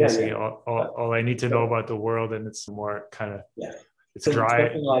basically all I need to know about the world, and it's more kind of it's dry.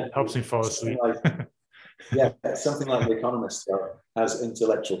 It helps me fall asleep. Something like The Economist has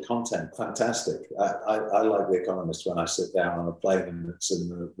intellectual content. Fantastic. I like The Economist when I sit down on a plane and it's in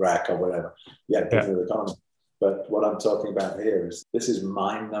the rack or whatever. Give me The Economist. But what I'm talking about here is this is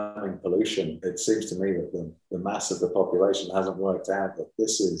mind-numbing pollution. It seems to me that the mass of the population hasn't worked out that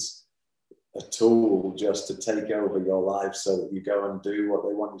this is a tool just to take over your life so that you go and do what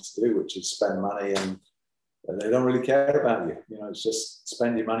they want you to do, which is spend money, and they don't really care about you. You know, it's just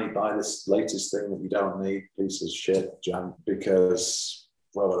spend your money, buy this latest thing that you don't need, piece of shit, junk, because,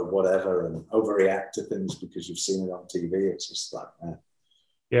 well, whatever, and overreact to things because you've seen it on TV. It's just like, man.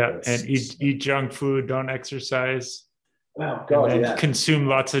 Yeah, and eat junk food, don't exercise. Oh, God, and consume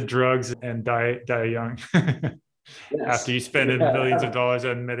lots of drugs and die young. After you spend millions of dollars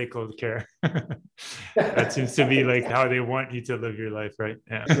on medical care. That seems to be like how they want you to live your life, right?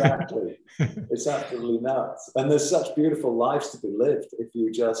 Yeah. Exactly. It's absolutely nuts. And there's such beautiful lives to be lived if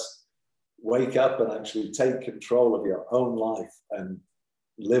you just wake up and actually take control of your own life and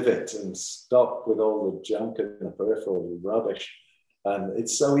live it and stop with all the junk and the peripheral rubbish. And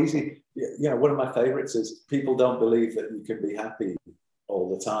it's so easy. You know, one of my favorites is people don't believe that you can be happy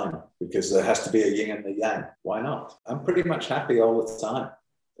all the time because there has to be a yin and a yang. Why not? I'm pretty much happy all the time.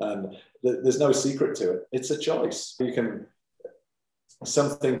 And there's no secret to it. It's a choice. You can,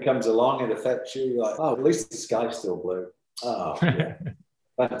 something comes along, it affects you, you're like, oh, at least the sky's still blue. Oh, yeah.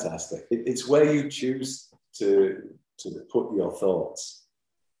 Fantastic. It's where you choose to put your thoughts.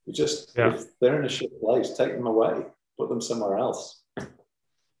 You just, if they're in a shit place, take them away, put them somewhere else.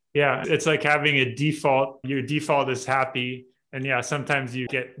 Yeah, it's like having a default. Your default is happy. And sometimes you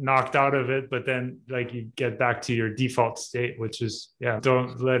get knocked out of it, but then like you get back to your default state, which is,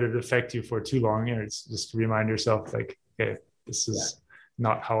 don't let it affect you for too long. It's just remind yourself like, okay, this is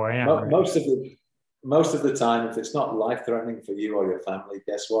not how I am. Most of the time, if it's not life-threatening for you or your family,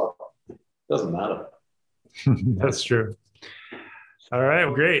 guess what? It doesn't matter. That's true. All right,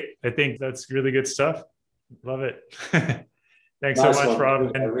 well, great. I think that's really good stuff. Love it. Thanks so much,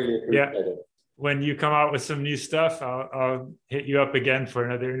 Rob. I really appreciate it. When you come out with some new stuff, I'll hit you up again for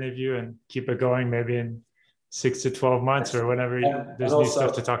another interview and keep it going maybe in 6 to 12 months or whenever there's new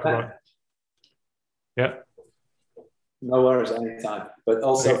stuff to talk about. Yeah. No worries, anytime. But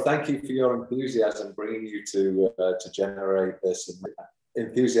also, thank you for your enthusiasm, bringing you to generate this, and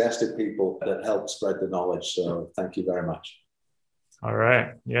enthusiastic people that help spread the knowledge. So thank you very much. All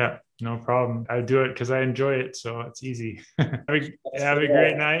right. Yeah, no problem. I do it because I enjoy it. So it's easy. Have a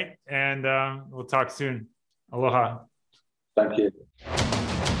great night, and we'll talk soon. Aloha. Thank you.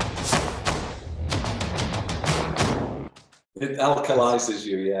 It alkalizes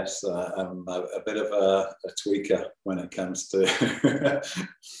you, yes. I'm a bit of a tweaker when it comes to...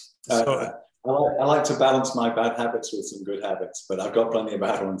 I like to balance my bad habits with some good habits, but I've got plenty of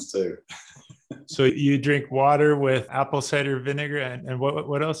bad ones too. So you drink water with apple cider vinegar and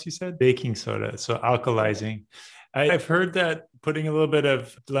what else you said? Baking soda, so alkalizing. I've heard that putting a little bit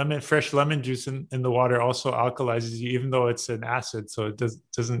of fresh lemon juice in the water also alkalizes you, even though it's an acid. So it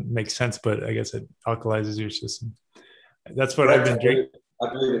doesn't make sense, but I guess it alkalizes your system. That's what I've been drinking.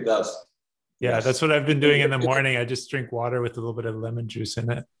 I believe it does. Yeah, Yes. that's what I've been doing in the morning. I just drink water with a little bit of lemon juice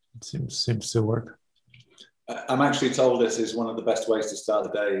in it. It seems to work. I'm actually told this is one of the best ways to start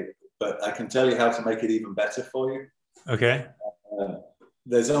the day, but I can tell you how to make it even better for you. Okay. Uh,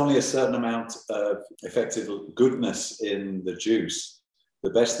 there's only a certain amount of effective goodness in the juice.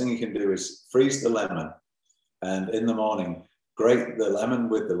 The best thing you can do is freeze the lemon, and in the morning, grate the lemon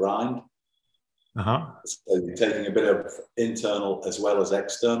with the rind. So you're taking a bit of internal as well as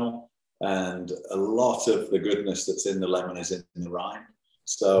external, and a lot of the goodness that's in the lemon is in the rind.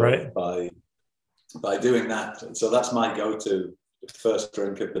 So right. by doing that, so that's my go-to first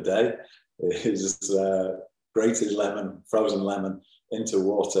drink of the day is grated lemon, frozen lemon into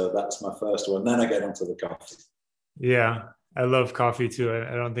water. That's my first one. Then I get onto the coffee. Yeah, I love coffee too.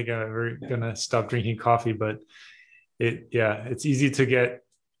 I don't think I'm ever gonna stop drinking coffee, but it's easy to get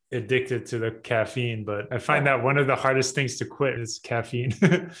addicted to the caffeine. But I find that one of the hardest things to quit is caffeine.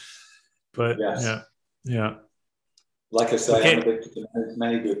 But yes. Yeah. Like I say, I'm addicted to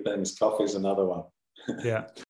many good things. Coffee is another one. Yeah.